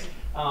 prosthetics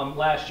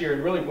last year,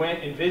 and really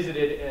went and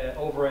visited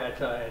over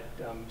at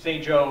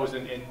St. Joe's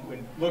and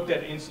looked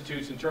at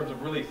institutes in terms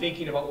of really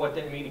thinking about what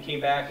that means, and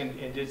came back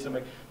and did some.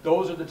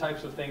 Those are the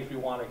types of things we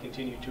want to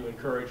continue to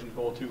encourage, and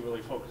Goal 2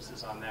 really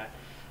focuses on that.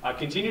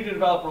 Continue to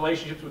develop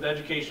relationships with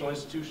educational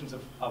institutions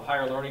of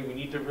higher learning. We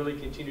need to really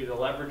continue to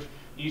leverage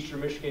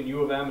Eastern Michigan,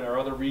 U of M, and our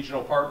other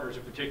regional partners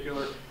in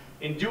particular.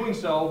 In doing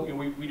so, you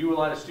know, we do a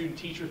lot of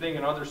student-teacher thing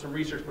and some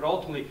research, but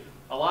ultimately,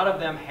 a lot of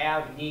them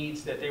have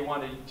needs that they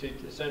want to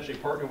essentially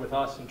partner with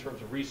us in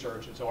terms of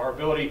research. And so our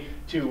ability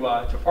to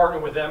partner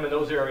with them in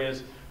those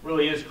areas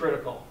really is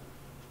critical.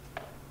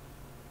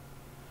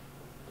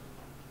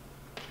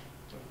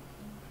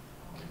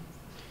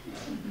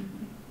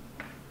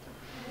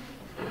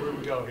 Where do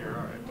we go here?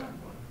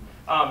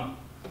 All right.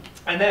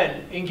 And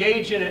then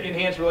engage in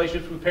enhanced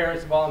relationships with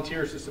parents and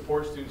volunteers to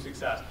support student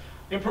success.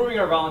 Improving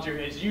our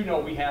volunteers, as you know,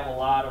 we have a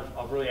lot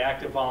of really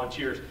active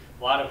volunteers.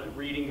 A lot of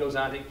reading goes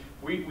on.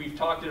 We've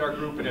talked at our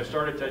group and have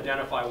started to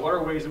identify what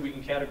are ways that we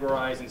can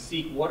categorize and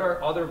seek what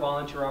are other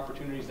volunteer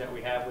opportunities that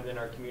we have within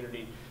our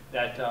community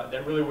that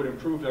really would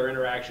improve their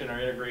interaction, our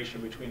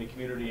integration between the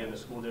community and the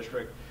school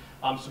district.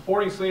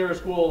 Supporting Saline Area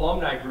School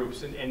alumni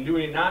groups and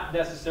doing it not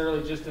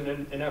necessarily just in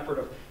an effort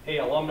of, hey,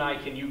 alumni,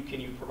 can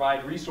you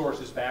provide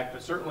resources back,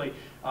 but certainly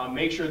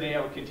make sure they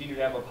continue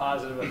to have a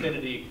positive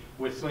affinity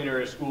with Saline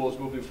Area Schools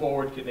moving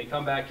forward. Can they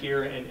come back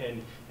here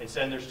and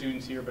send their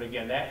students here? But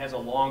again, that has a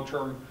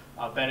long-term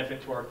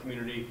benefit to our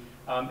community.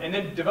 And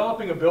then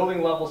developing a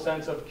building level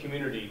sense of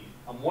community.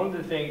 One of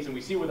the things, and we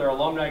see with our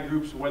alumni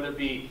groups, whether it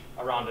be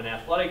around an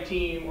athletic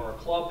team or a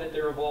club that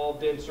they're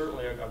involved in,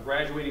 certainly a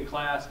graduating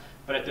class,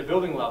 but at the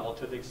building level,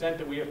 to the extent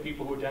that we have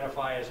people who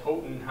identify as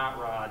Houghton Hot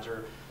Rods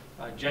or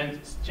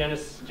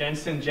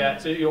Jensen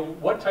Jets, you know,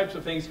 what types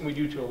of things can we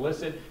do to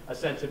elicit a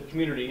sense of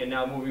community? And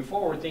now moving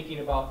forward, thinking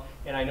about,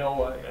 and I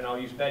know, and I'll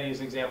use Betty as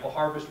an example,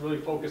 Harvest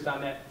really focused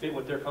on that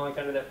what they're calling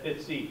kind of that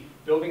fifth C,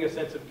 building a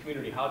sense of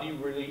community. How do you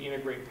really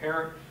integrate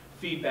parent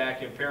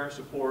feedback and parent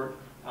support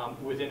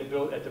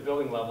at the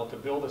building level to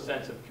build a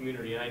sense of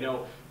community? And I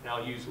know, and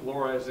I'll use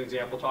Laura as an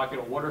example, talking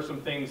about what are some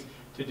things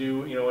to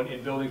do, you know,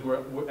 in buildings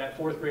where at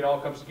fourth grade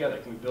all comes together.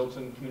 Can we build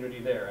some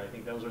community there? I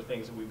think those are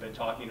things that we've been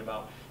talking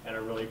about and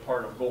are really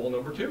part of goal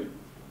number 2.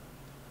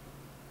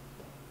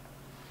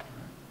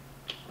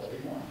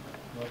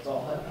 Let's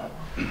all have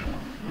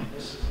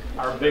this is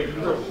our big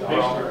group.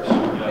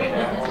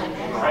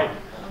 Right.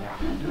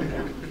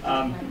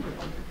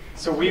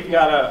 So we've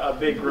got a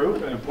big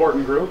group, an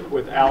important group,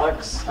 with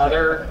Alex,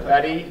 Heather,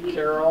 Betty,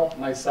 Carol,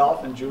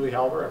 myself, and Julie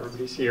Helber,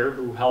 everybody's here,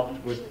 who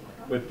helped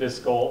with this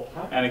goal.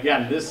 And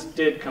again, this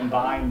did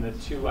combine the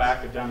two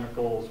academic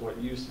goals, what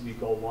used to be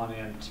goal 1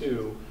 and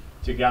 2,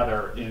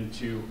 together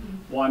into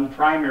one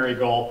primary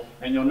goal.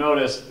 And you'll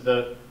notice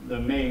the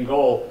main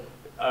goal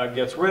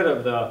gets rid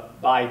of the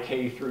by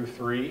K through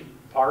 3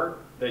 part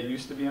that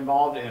used to be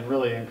involved and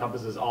really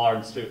encompasses all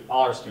our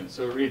students.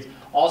 So it reads,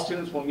 all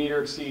students will meet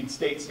or exceed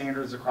state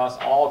standards across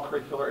all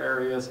curricular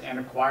areas and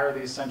acquire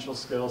the essential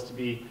skills to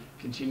be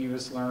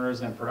continuous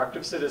learners and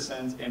productive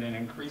citizens in an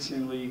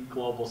increasingly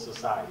global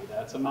society.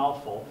 That's a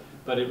mouthful,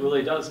 but it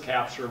really does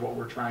capture what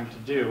we're trying to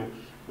do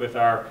with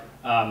our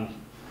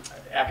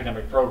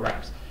academic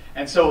programs.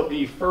 And so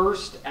the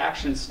first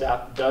action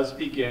step does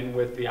begin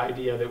with the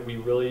idea that we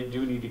really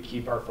do need to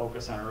keep our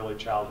focus on early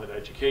childhood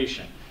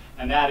education.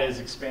 And that is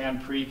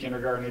expand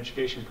pre-kindergarten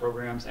education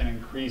programs and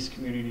increase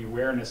community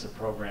awareness of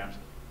programs.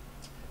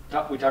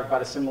 We talk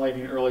about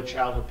assimilating early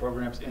childhood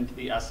programs into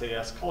the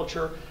SAS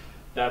culture.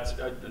 That's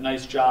a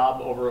nice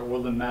job over at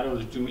Woodland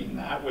Meadows doing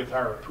that with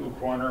our Pooh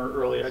Corner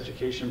early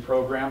education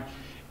program.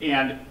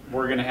 And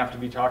we're going to have to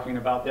be talking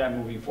about that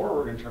moving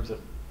forward in terms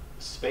of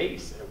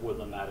space at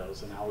Woodland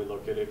Meadows and how we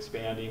look at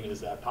expanding.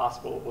 Is that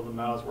possible at Woodland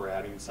Meadows? We're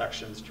adding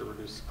sections to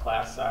reduce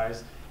class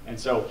size. And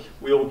so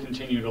we will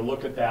continue to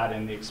look at that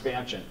in the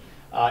expansion.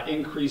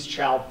 Increased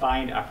child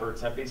find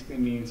efforts. That basically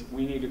means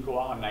we need to go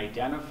out and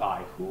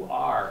identify who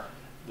are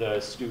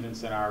the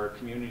students in our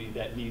community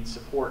that need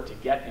support to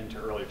get into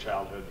early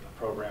childhood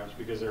programs,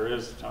 because there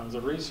is tons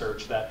of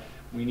research that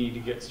we need to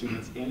get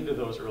students into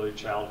those early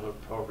childhood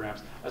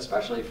programs,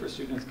 especially for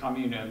students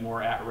coming in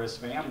more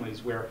at-risk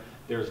families where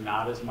there's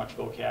not as much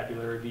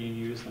vocabulary being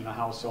used in the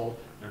household.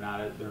 They're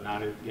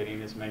not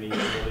getting as many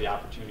early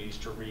opportunities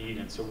to read,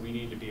 and so we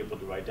need to be able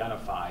to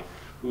identify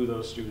who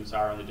those students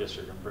are in the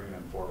district and bring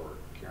them forward.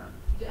 Karen?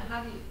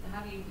 How do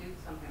you do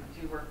something?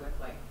 Do you work with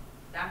like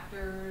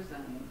doctors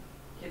and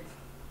kids,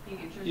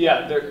 pediatricians?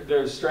 Yeah,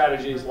 there's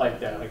strategies like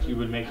that. Like you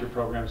would make your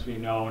programs be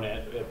known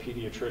at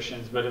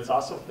pediatricians, but it's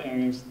also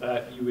things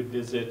that you would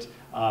visit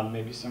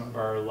maybe some of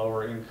our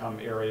lower income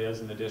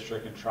areas in the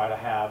district and try to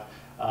have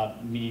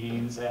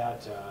meetings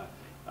at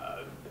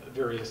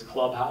various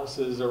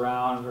clubhouses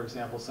around. For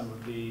example, some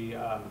of the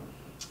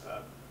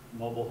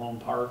mobile home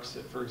parks,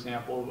 for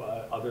example.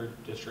 Other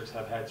districts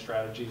have had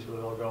strategies where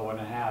they'll go and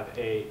have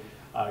a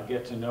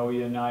get to know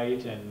you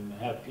night and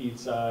have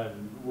pizza,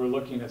 and we're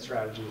looking at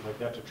strategies like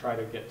that to try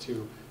to get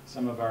to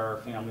some of our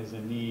families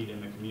in need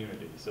in the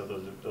community. So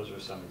those are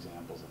some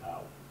examples of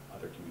how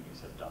other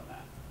communities have done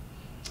that.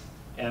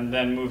 And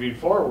then moving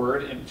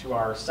forward into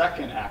our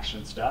second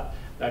action step,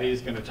 that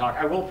is going to talk.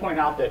 I will point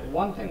out that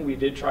one thing we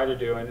did try to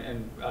do,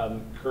 and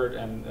Kurt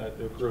and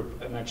the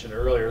group mentioned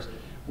earlier, is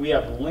we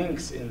have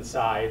links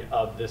inside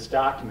of this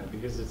document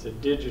because it's a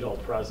digital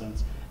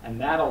presence, and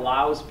that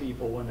allows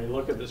people, when they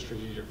look at the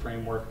strategic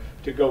framework,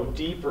 to go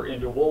deeper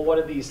into, well, what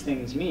do these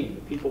things mean?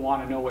 If people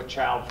want to know what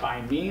child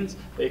find means,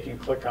 they can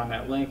click on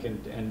that link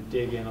and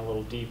dig in a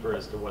little deeper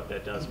as to what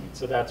that does mean.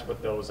 So that's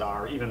what those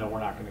are, even though we're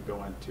not going to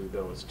go into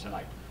those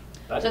tonight.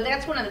 So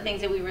that's one of the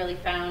things that we really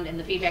found, and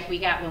the feedback we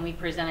got when we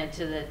presented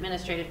to the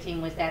administrative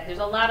team was that there's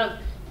a lot of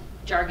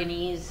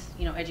jargonese,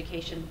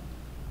 education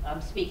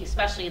speak,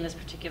 especially in this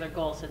particular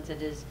goal, since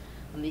it is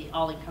the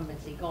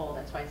all-incumbency goal.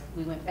 That's why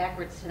we went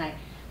backwards tonight.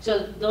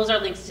 So those are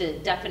links to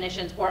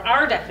definitions, or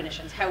our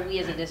definitions, how we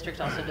as a district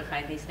also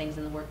define these things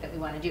in the work that we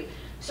want to do.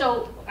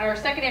 So our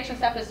second action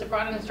step is to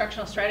broaden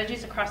instructional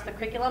strategies across the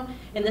curriculum,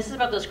 and this is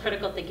about those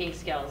critical thinking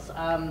skills.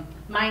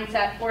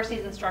 Mindset,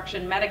 four-C's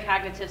instruction,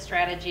 metacognitive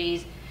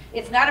strategies.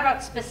 It's not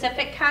about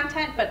specific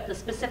content, but the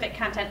specific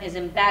content is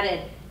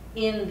embedded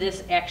in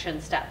this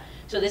action step.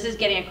 So this is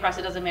getting across,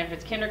 it doesn't matter if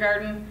it's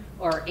kindergarten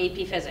or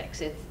AP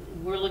Physics.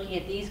 We're looking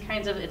at these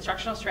kinds of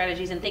instructional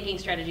strategies and thinking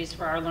strategies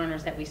for our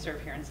learners that we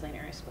serve here in Saline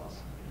area schools.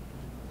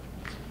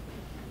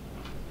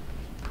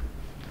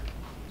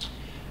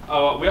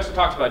 We also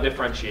talked about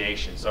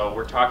differentiation. So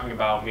we're talking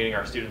about meeting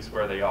our students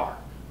where they are.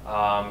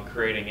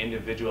 Creating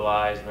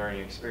individualized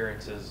learning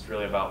experiences. It's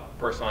really about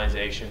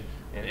personalization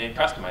and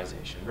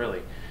customization,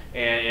 really.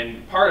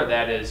 And part of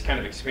that is kind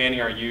of expanding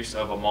our use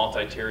of a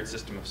multi-tiered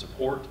system of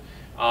support.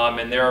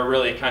 And there are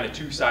really kind of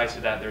two sides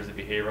to that. There's the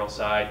behavioral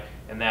side,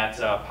 and that's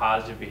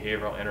positive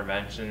behavioral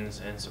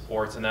interventions and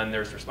supports. And then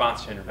there's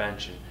response to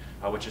intervention,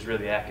 which is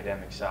really the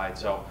academic side.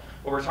 So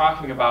what we're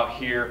talking about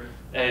here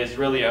is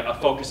really a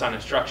focus on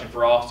instruction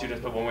for all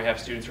students, but when we have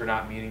students who are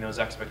not meeting those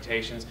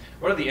expectations,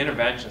 what are the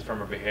interventions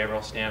from a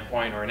behavioral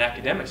standpoint or an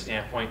academic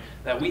standpoint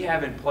that we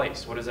have in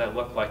place? What does that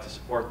look like to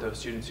support those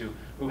students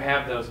who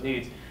have those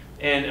needs?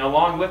 And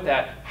along with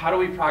that, how do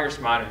we progress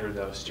monitor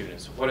those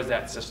students? What does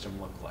that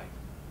system look like?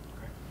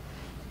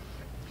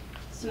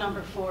 So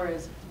number 4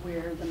 is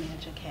where the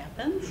magic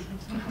happens.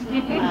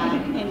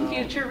 In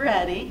Future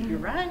Ready, you're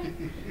right.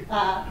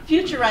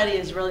 Future Ready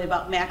is really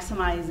about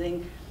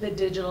maximizing the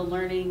digital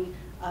learning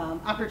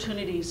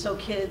opportunities so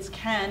kids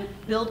can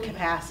build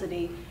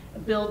capacity,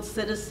 build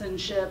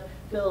citizenship,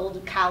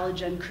 build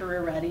college and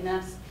career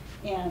readiness.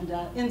 And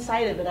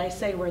inside of it, I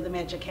say where the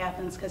magic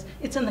happens because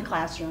it's in the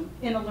classroom,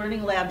 in a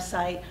learning lab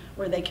site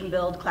where they can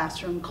build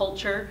classroom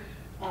culture,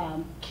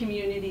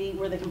 community,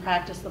 where they can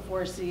practice the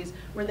 4 C's,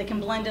 where they can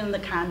blend in the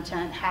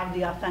content, have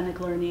the authentic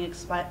learning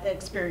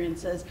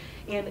experiences,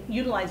 and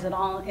utilize it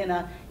all in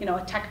a,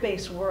 a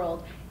tech-based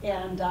world.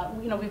 And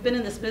we've been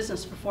in this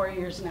business for 4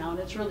 years now, and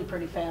it's really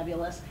pretty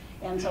fabulous.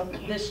 And so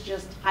this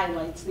just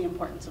highlights the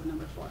importance of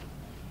number 4.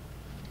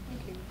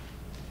 Thank you.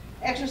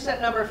 Action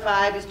step number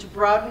 5 is to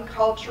broaden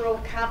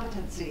cultural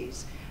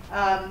competencies.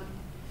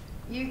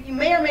 You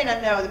may or may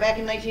not know that back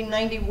in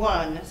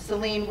 1991,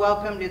 Saline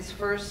welcomed its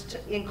first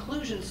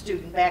inclusion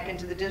student back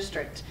into the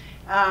district.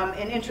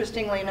 And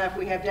interestingly enough,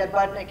 we have Deb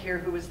Budnick here,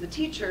 who was the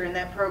teacher in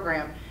that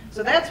program.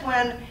 So that's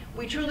when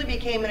we truly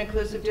became an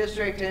inclusive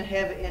district and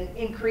have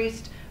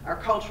increased our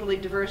culturally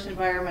diverse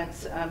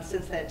environments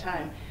since that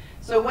time.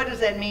 So what does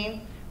that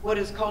mean? What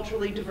does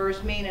culturally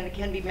diverse mean? And it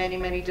can be many,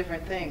 many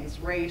different things: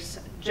 race,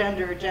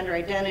 gender, gender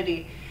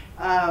identity,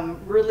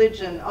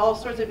 religion, all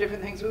sorts of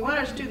different things. We want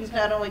our students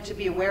not only to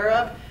be aware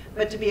of,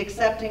 but to be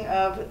accepting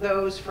of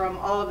those from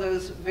all of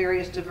those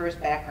various diverse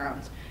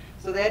backgrounds.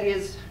 So that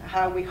is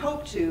how we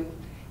hope to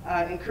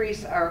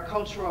increase our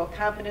cultural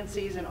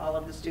competencies in all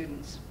of the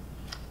students.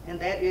 And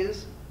that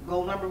is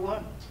goal number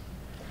 1.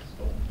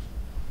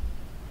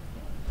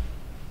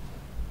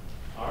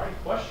 All right,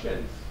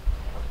 questions?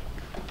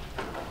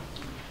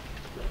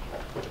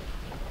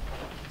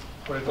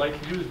 What I'd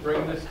like to do is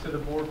bring this to the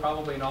board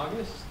probably in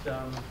August.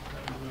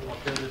 We'll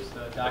share this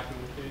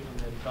document with you and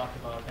then talk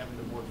about having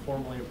the board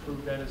formally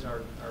approve that as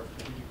our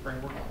strategic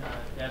framework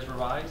as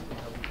revised. And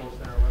it'll be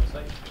posted on our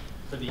website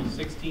for the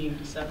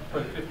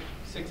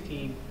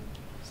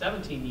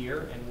 16-17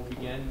 year, and we'll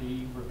begin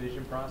the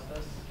revision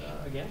process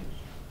again.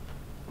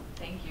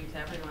 Thank you to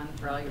everyone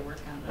for all your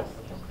work on this.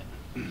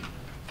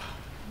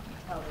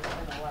 Well, there's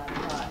been a lot of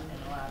thought and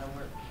a lot of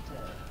work to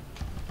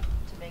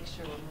make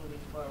sure we're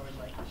moving forward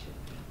like we should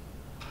be.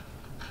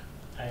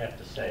 I have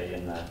to say,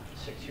 in the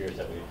 6 years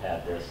that we've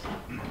had this,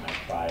 in my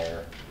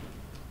prior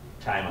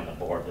time on the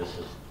board, this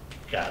has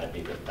got to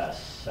be the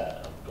best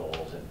set of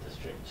goals and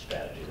district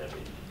strategy that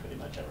we pretty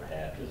much ever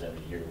had, because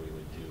every year we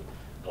would do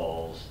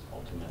goals,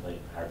 ultimately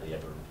hardly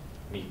ever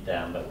meet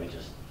them, but we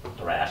just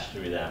thrash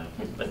through them.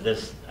 But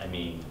this, I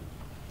mean,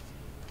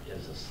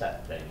 is a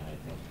set thing. I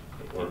think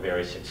we're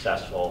very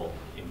successful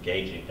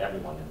engaging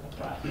everyone in the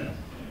process.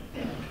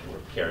 And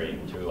we're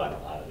carrying through on a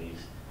lot of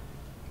these,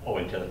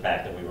 owing to the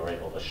fact that we were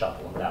able to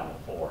shuffle them down to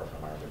 4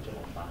 from our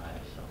original 5.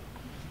 So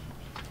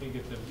I think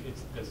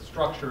the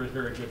structure is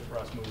very good for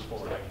us moving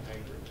forward. I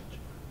agree.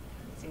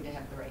 We seem to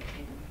have the right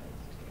team in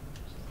place too.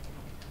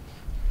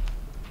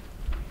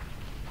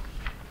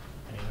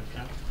 any other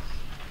comments?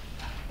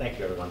 Thank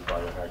you, everyone, for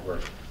all your hard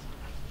work.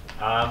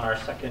 Our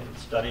second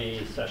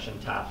study session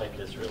topic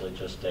is really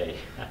just a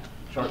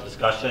short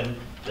discussion.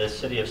 The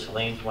City of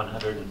Saline's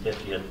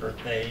 150th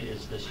birthday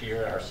is this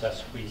year, our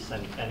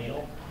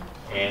sesquicentennial,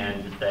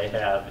 and they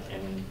have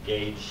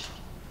engaged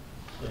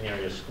Saline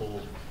Area School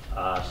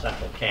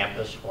Central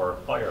Campus for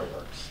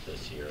fireworks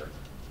this year.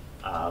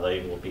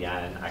 They will be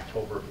on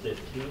October 15th,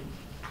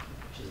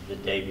 which is the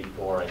day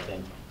before, I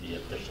think, the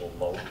official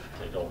vote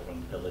to go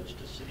from village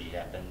to city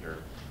happened, or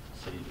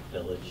city to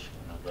village,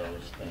 one of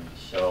those things.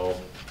 So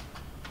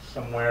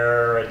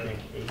somewhere, I think,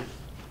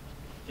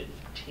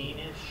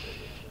 8:15-ish,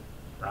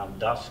 around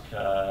dusk,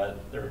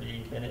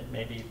 30-minute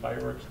maybe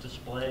fireworks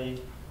display,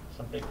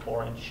 some big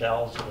 4-inch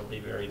shells. It'll be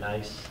very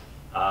nice.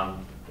 The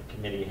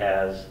committee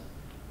has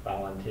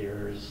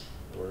volunteers.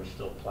 We're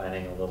still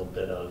planning a little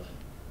bit of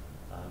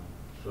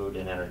food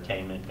and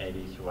entertainment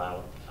maybe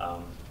throughout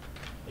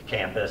the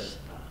campus.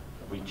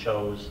 We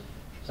chose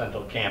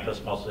Central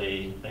Campus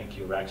mostly, thank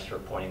you Rex for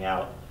pointing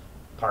out,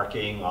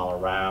 parking all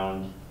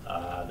around.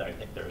 I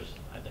think there's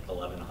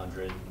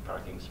 1,100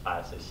 parking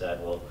spots. They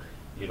said we'll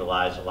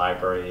utilize the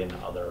library and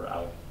other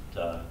out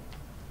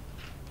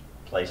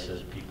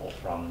places. People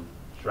from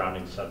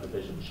surrounding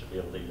subdivisions should be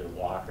able to either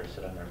walk or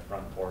sit on their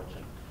front porch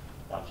and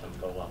watch them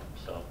go up.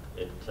 So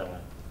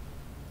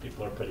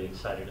people are pretty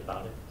excited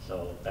about it.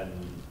 So it's been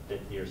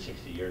 50 or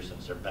 60 years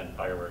since there have been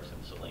fireworks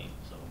in Saline.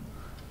 So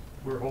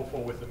We're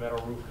hopeful with the metal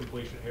roof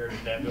completion here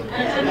that building.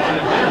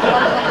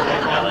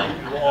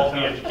 We'll all be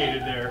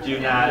educated there. Do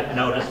not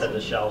notice that the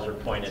shells are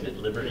pointed at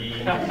Liberty.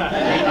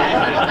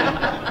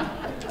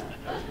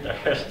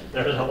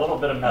 There's a little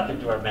bit of method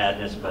to our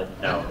madness, but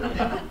no.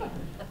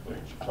 We're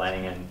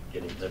planning on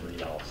getting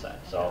Liberty all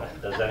set. So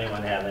does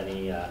anyone have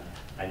any,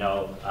 I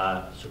know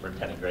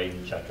Superintendent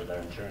Graydon checked with our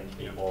insurance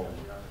people.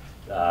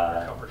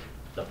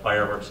 The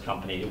fireworks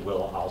company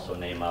will also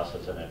name us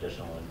as an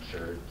additional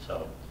insured,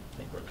 so I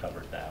think we're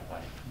covered that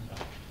way.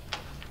 So.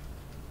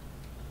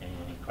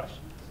 Any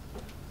questions?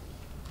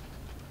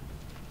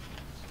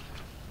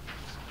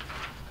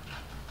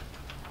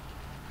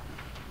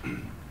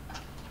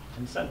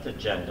 Consent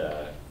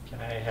agenda.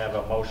 Can I have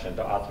a motion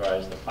to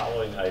authorize the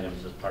following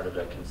items as part of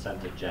the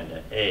consent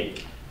agenda? A,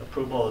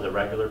 approval of the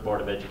regular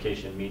Board of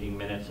Education meeting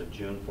minutes of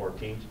June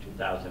 14th,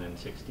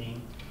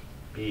 2016.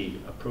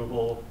 B,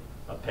 approval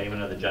a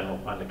payment of the general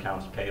fund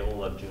accounts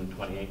payable of June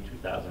 28,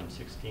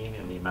 2016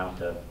 in the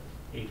amount of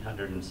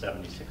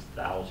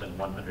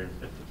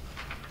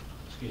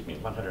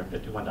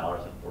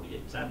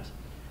 $151.48.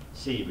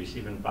 C,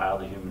 receive and file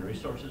the Human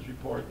Resources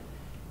Report.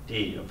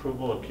 D,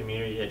 approval of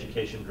Community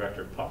Education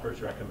Director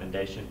Puffer's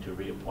recommendation to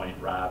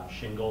reappoint Rob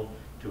Shingle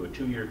to a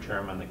 2-year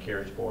term on the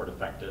CARES Board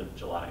effective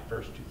July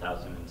 1st,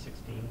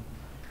 2016.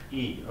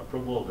 E,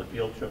 approval of the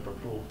field trip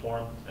approval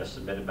form as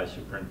submitted by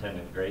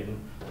Superintendent Graydon,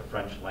 the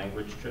French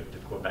language trip to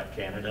Quebec,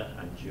 Canada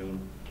on June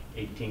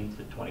 18th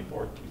to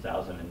 24th,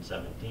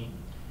 2017.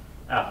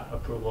 F,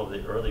 approval of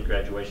the early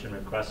graduation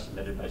request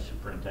submitted by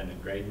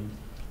Superintendent Graydon.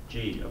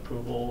 G,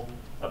 approval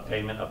of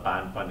payment of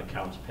bond fund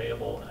accounts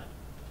payable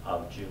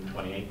of June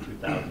 28,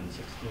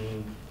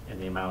 2016 in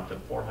the amount of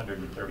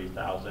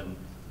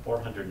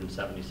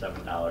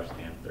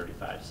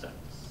 $430,477.35.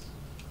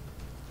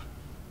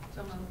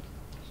 So moved.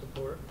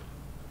 Support.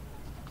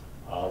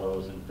 All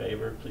those in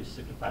favor, please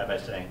signify by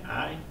saying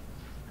aye.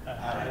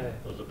 Aye.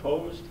 Those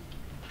opposed?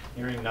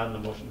 Hearing none, the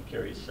motion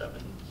carries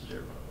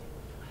 7-0.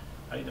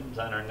 Items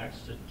on our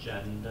next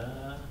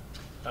agenda.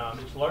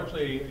 It's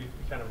largely a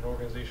kind of an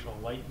organizational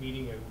light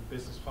meeting, and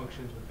business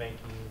functions with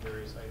banking and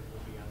various items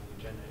will be on the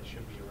agenda. It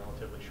should be a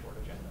relatively short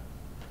agenda.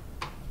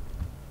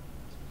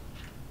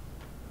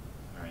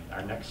 All right,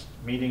 our next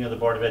meeting of the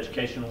Board of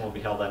Education will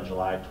be held on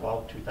July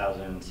 12,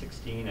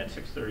 2016 at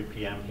 6:30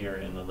 p.m. here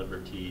in the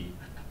Liberty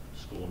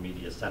School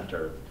Media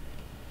Center.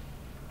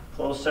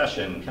 Closed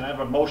session. Can I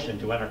have a motion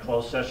to enter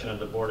closed session of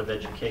the Board of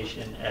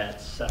Education at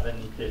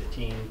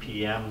 7:15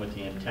 p.m. with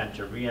the intent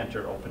to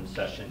re-enter open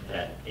session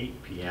at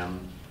 8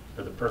 p.m.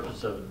 for the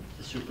purpose of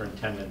the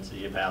superintendent's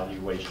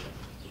evaluation?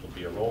 This will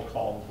be a roll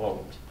call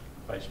vote.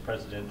 Vice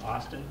President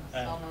Austin?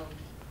 So moved.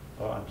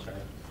 Oh, I'm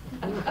sorry.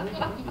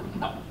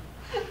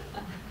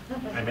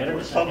 I made an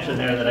assumption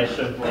there that I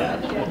should.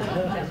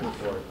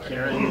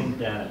 Karen and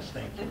Dennis,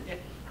 thank you.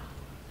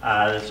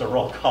 It's a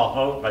roll call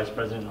vote. Vice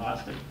President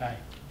Austin? Aye.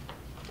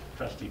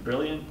 Trustee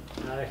Brilliant?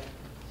 Aye.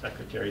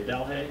 Secretary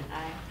Delhay?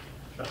 Aye.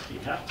 Trustee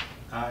Hepp?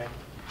 Aye.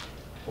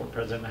 Board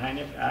President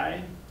Heineck?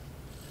 Aye.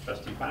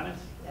 Trustee Panis?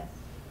 Yes.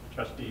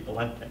 Trustee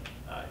Valente?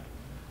 Aye.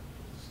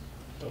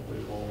 So we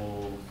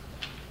will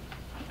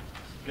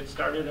get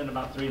started in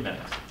about 3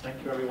 minutes.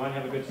 Thank you, everyone.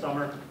 Have a good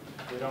summer.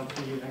 If we don't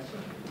see you next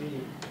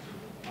meeting.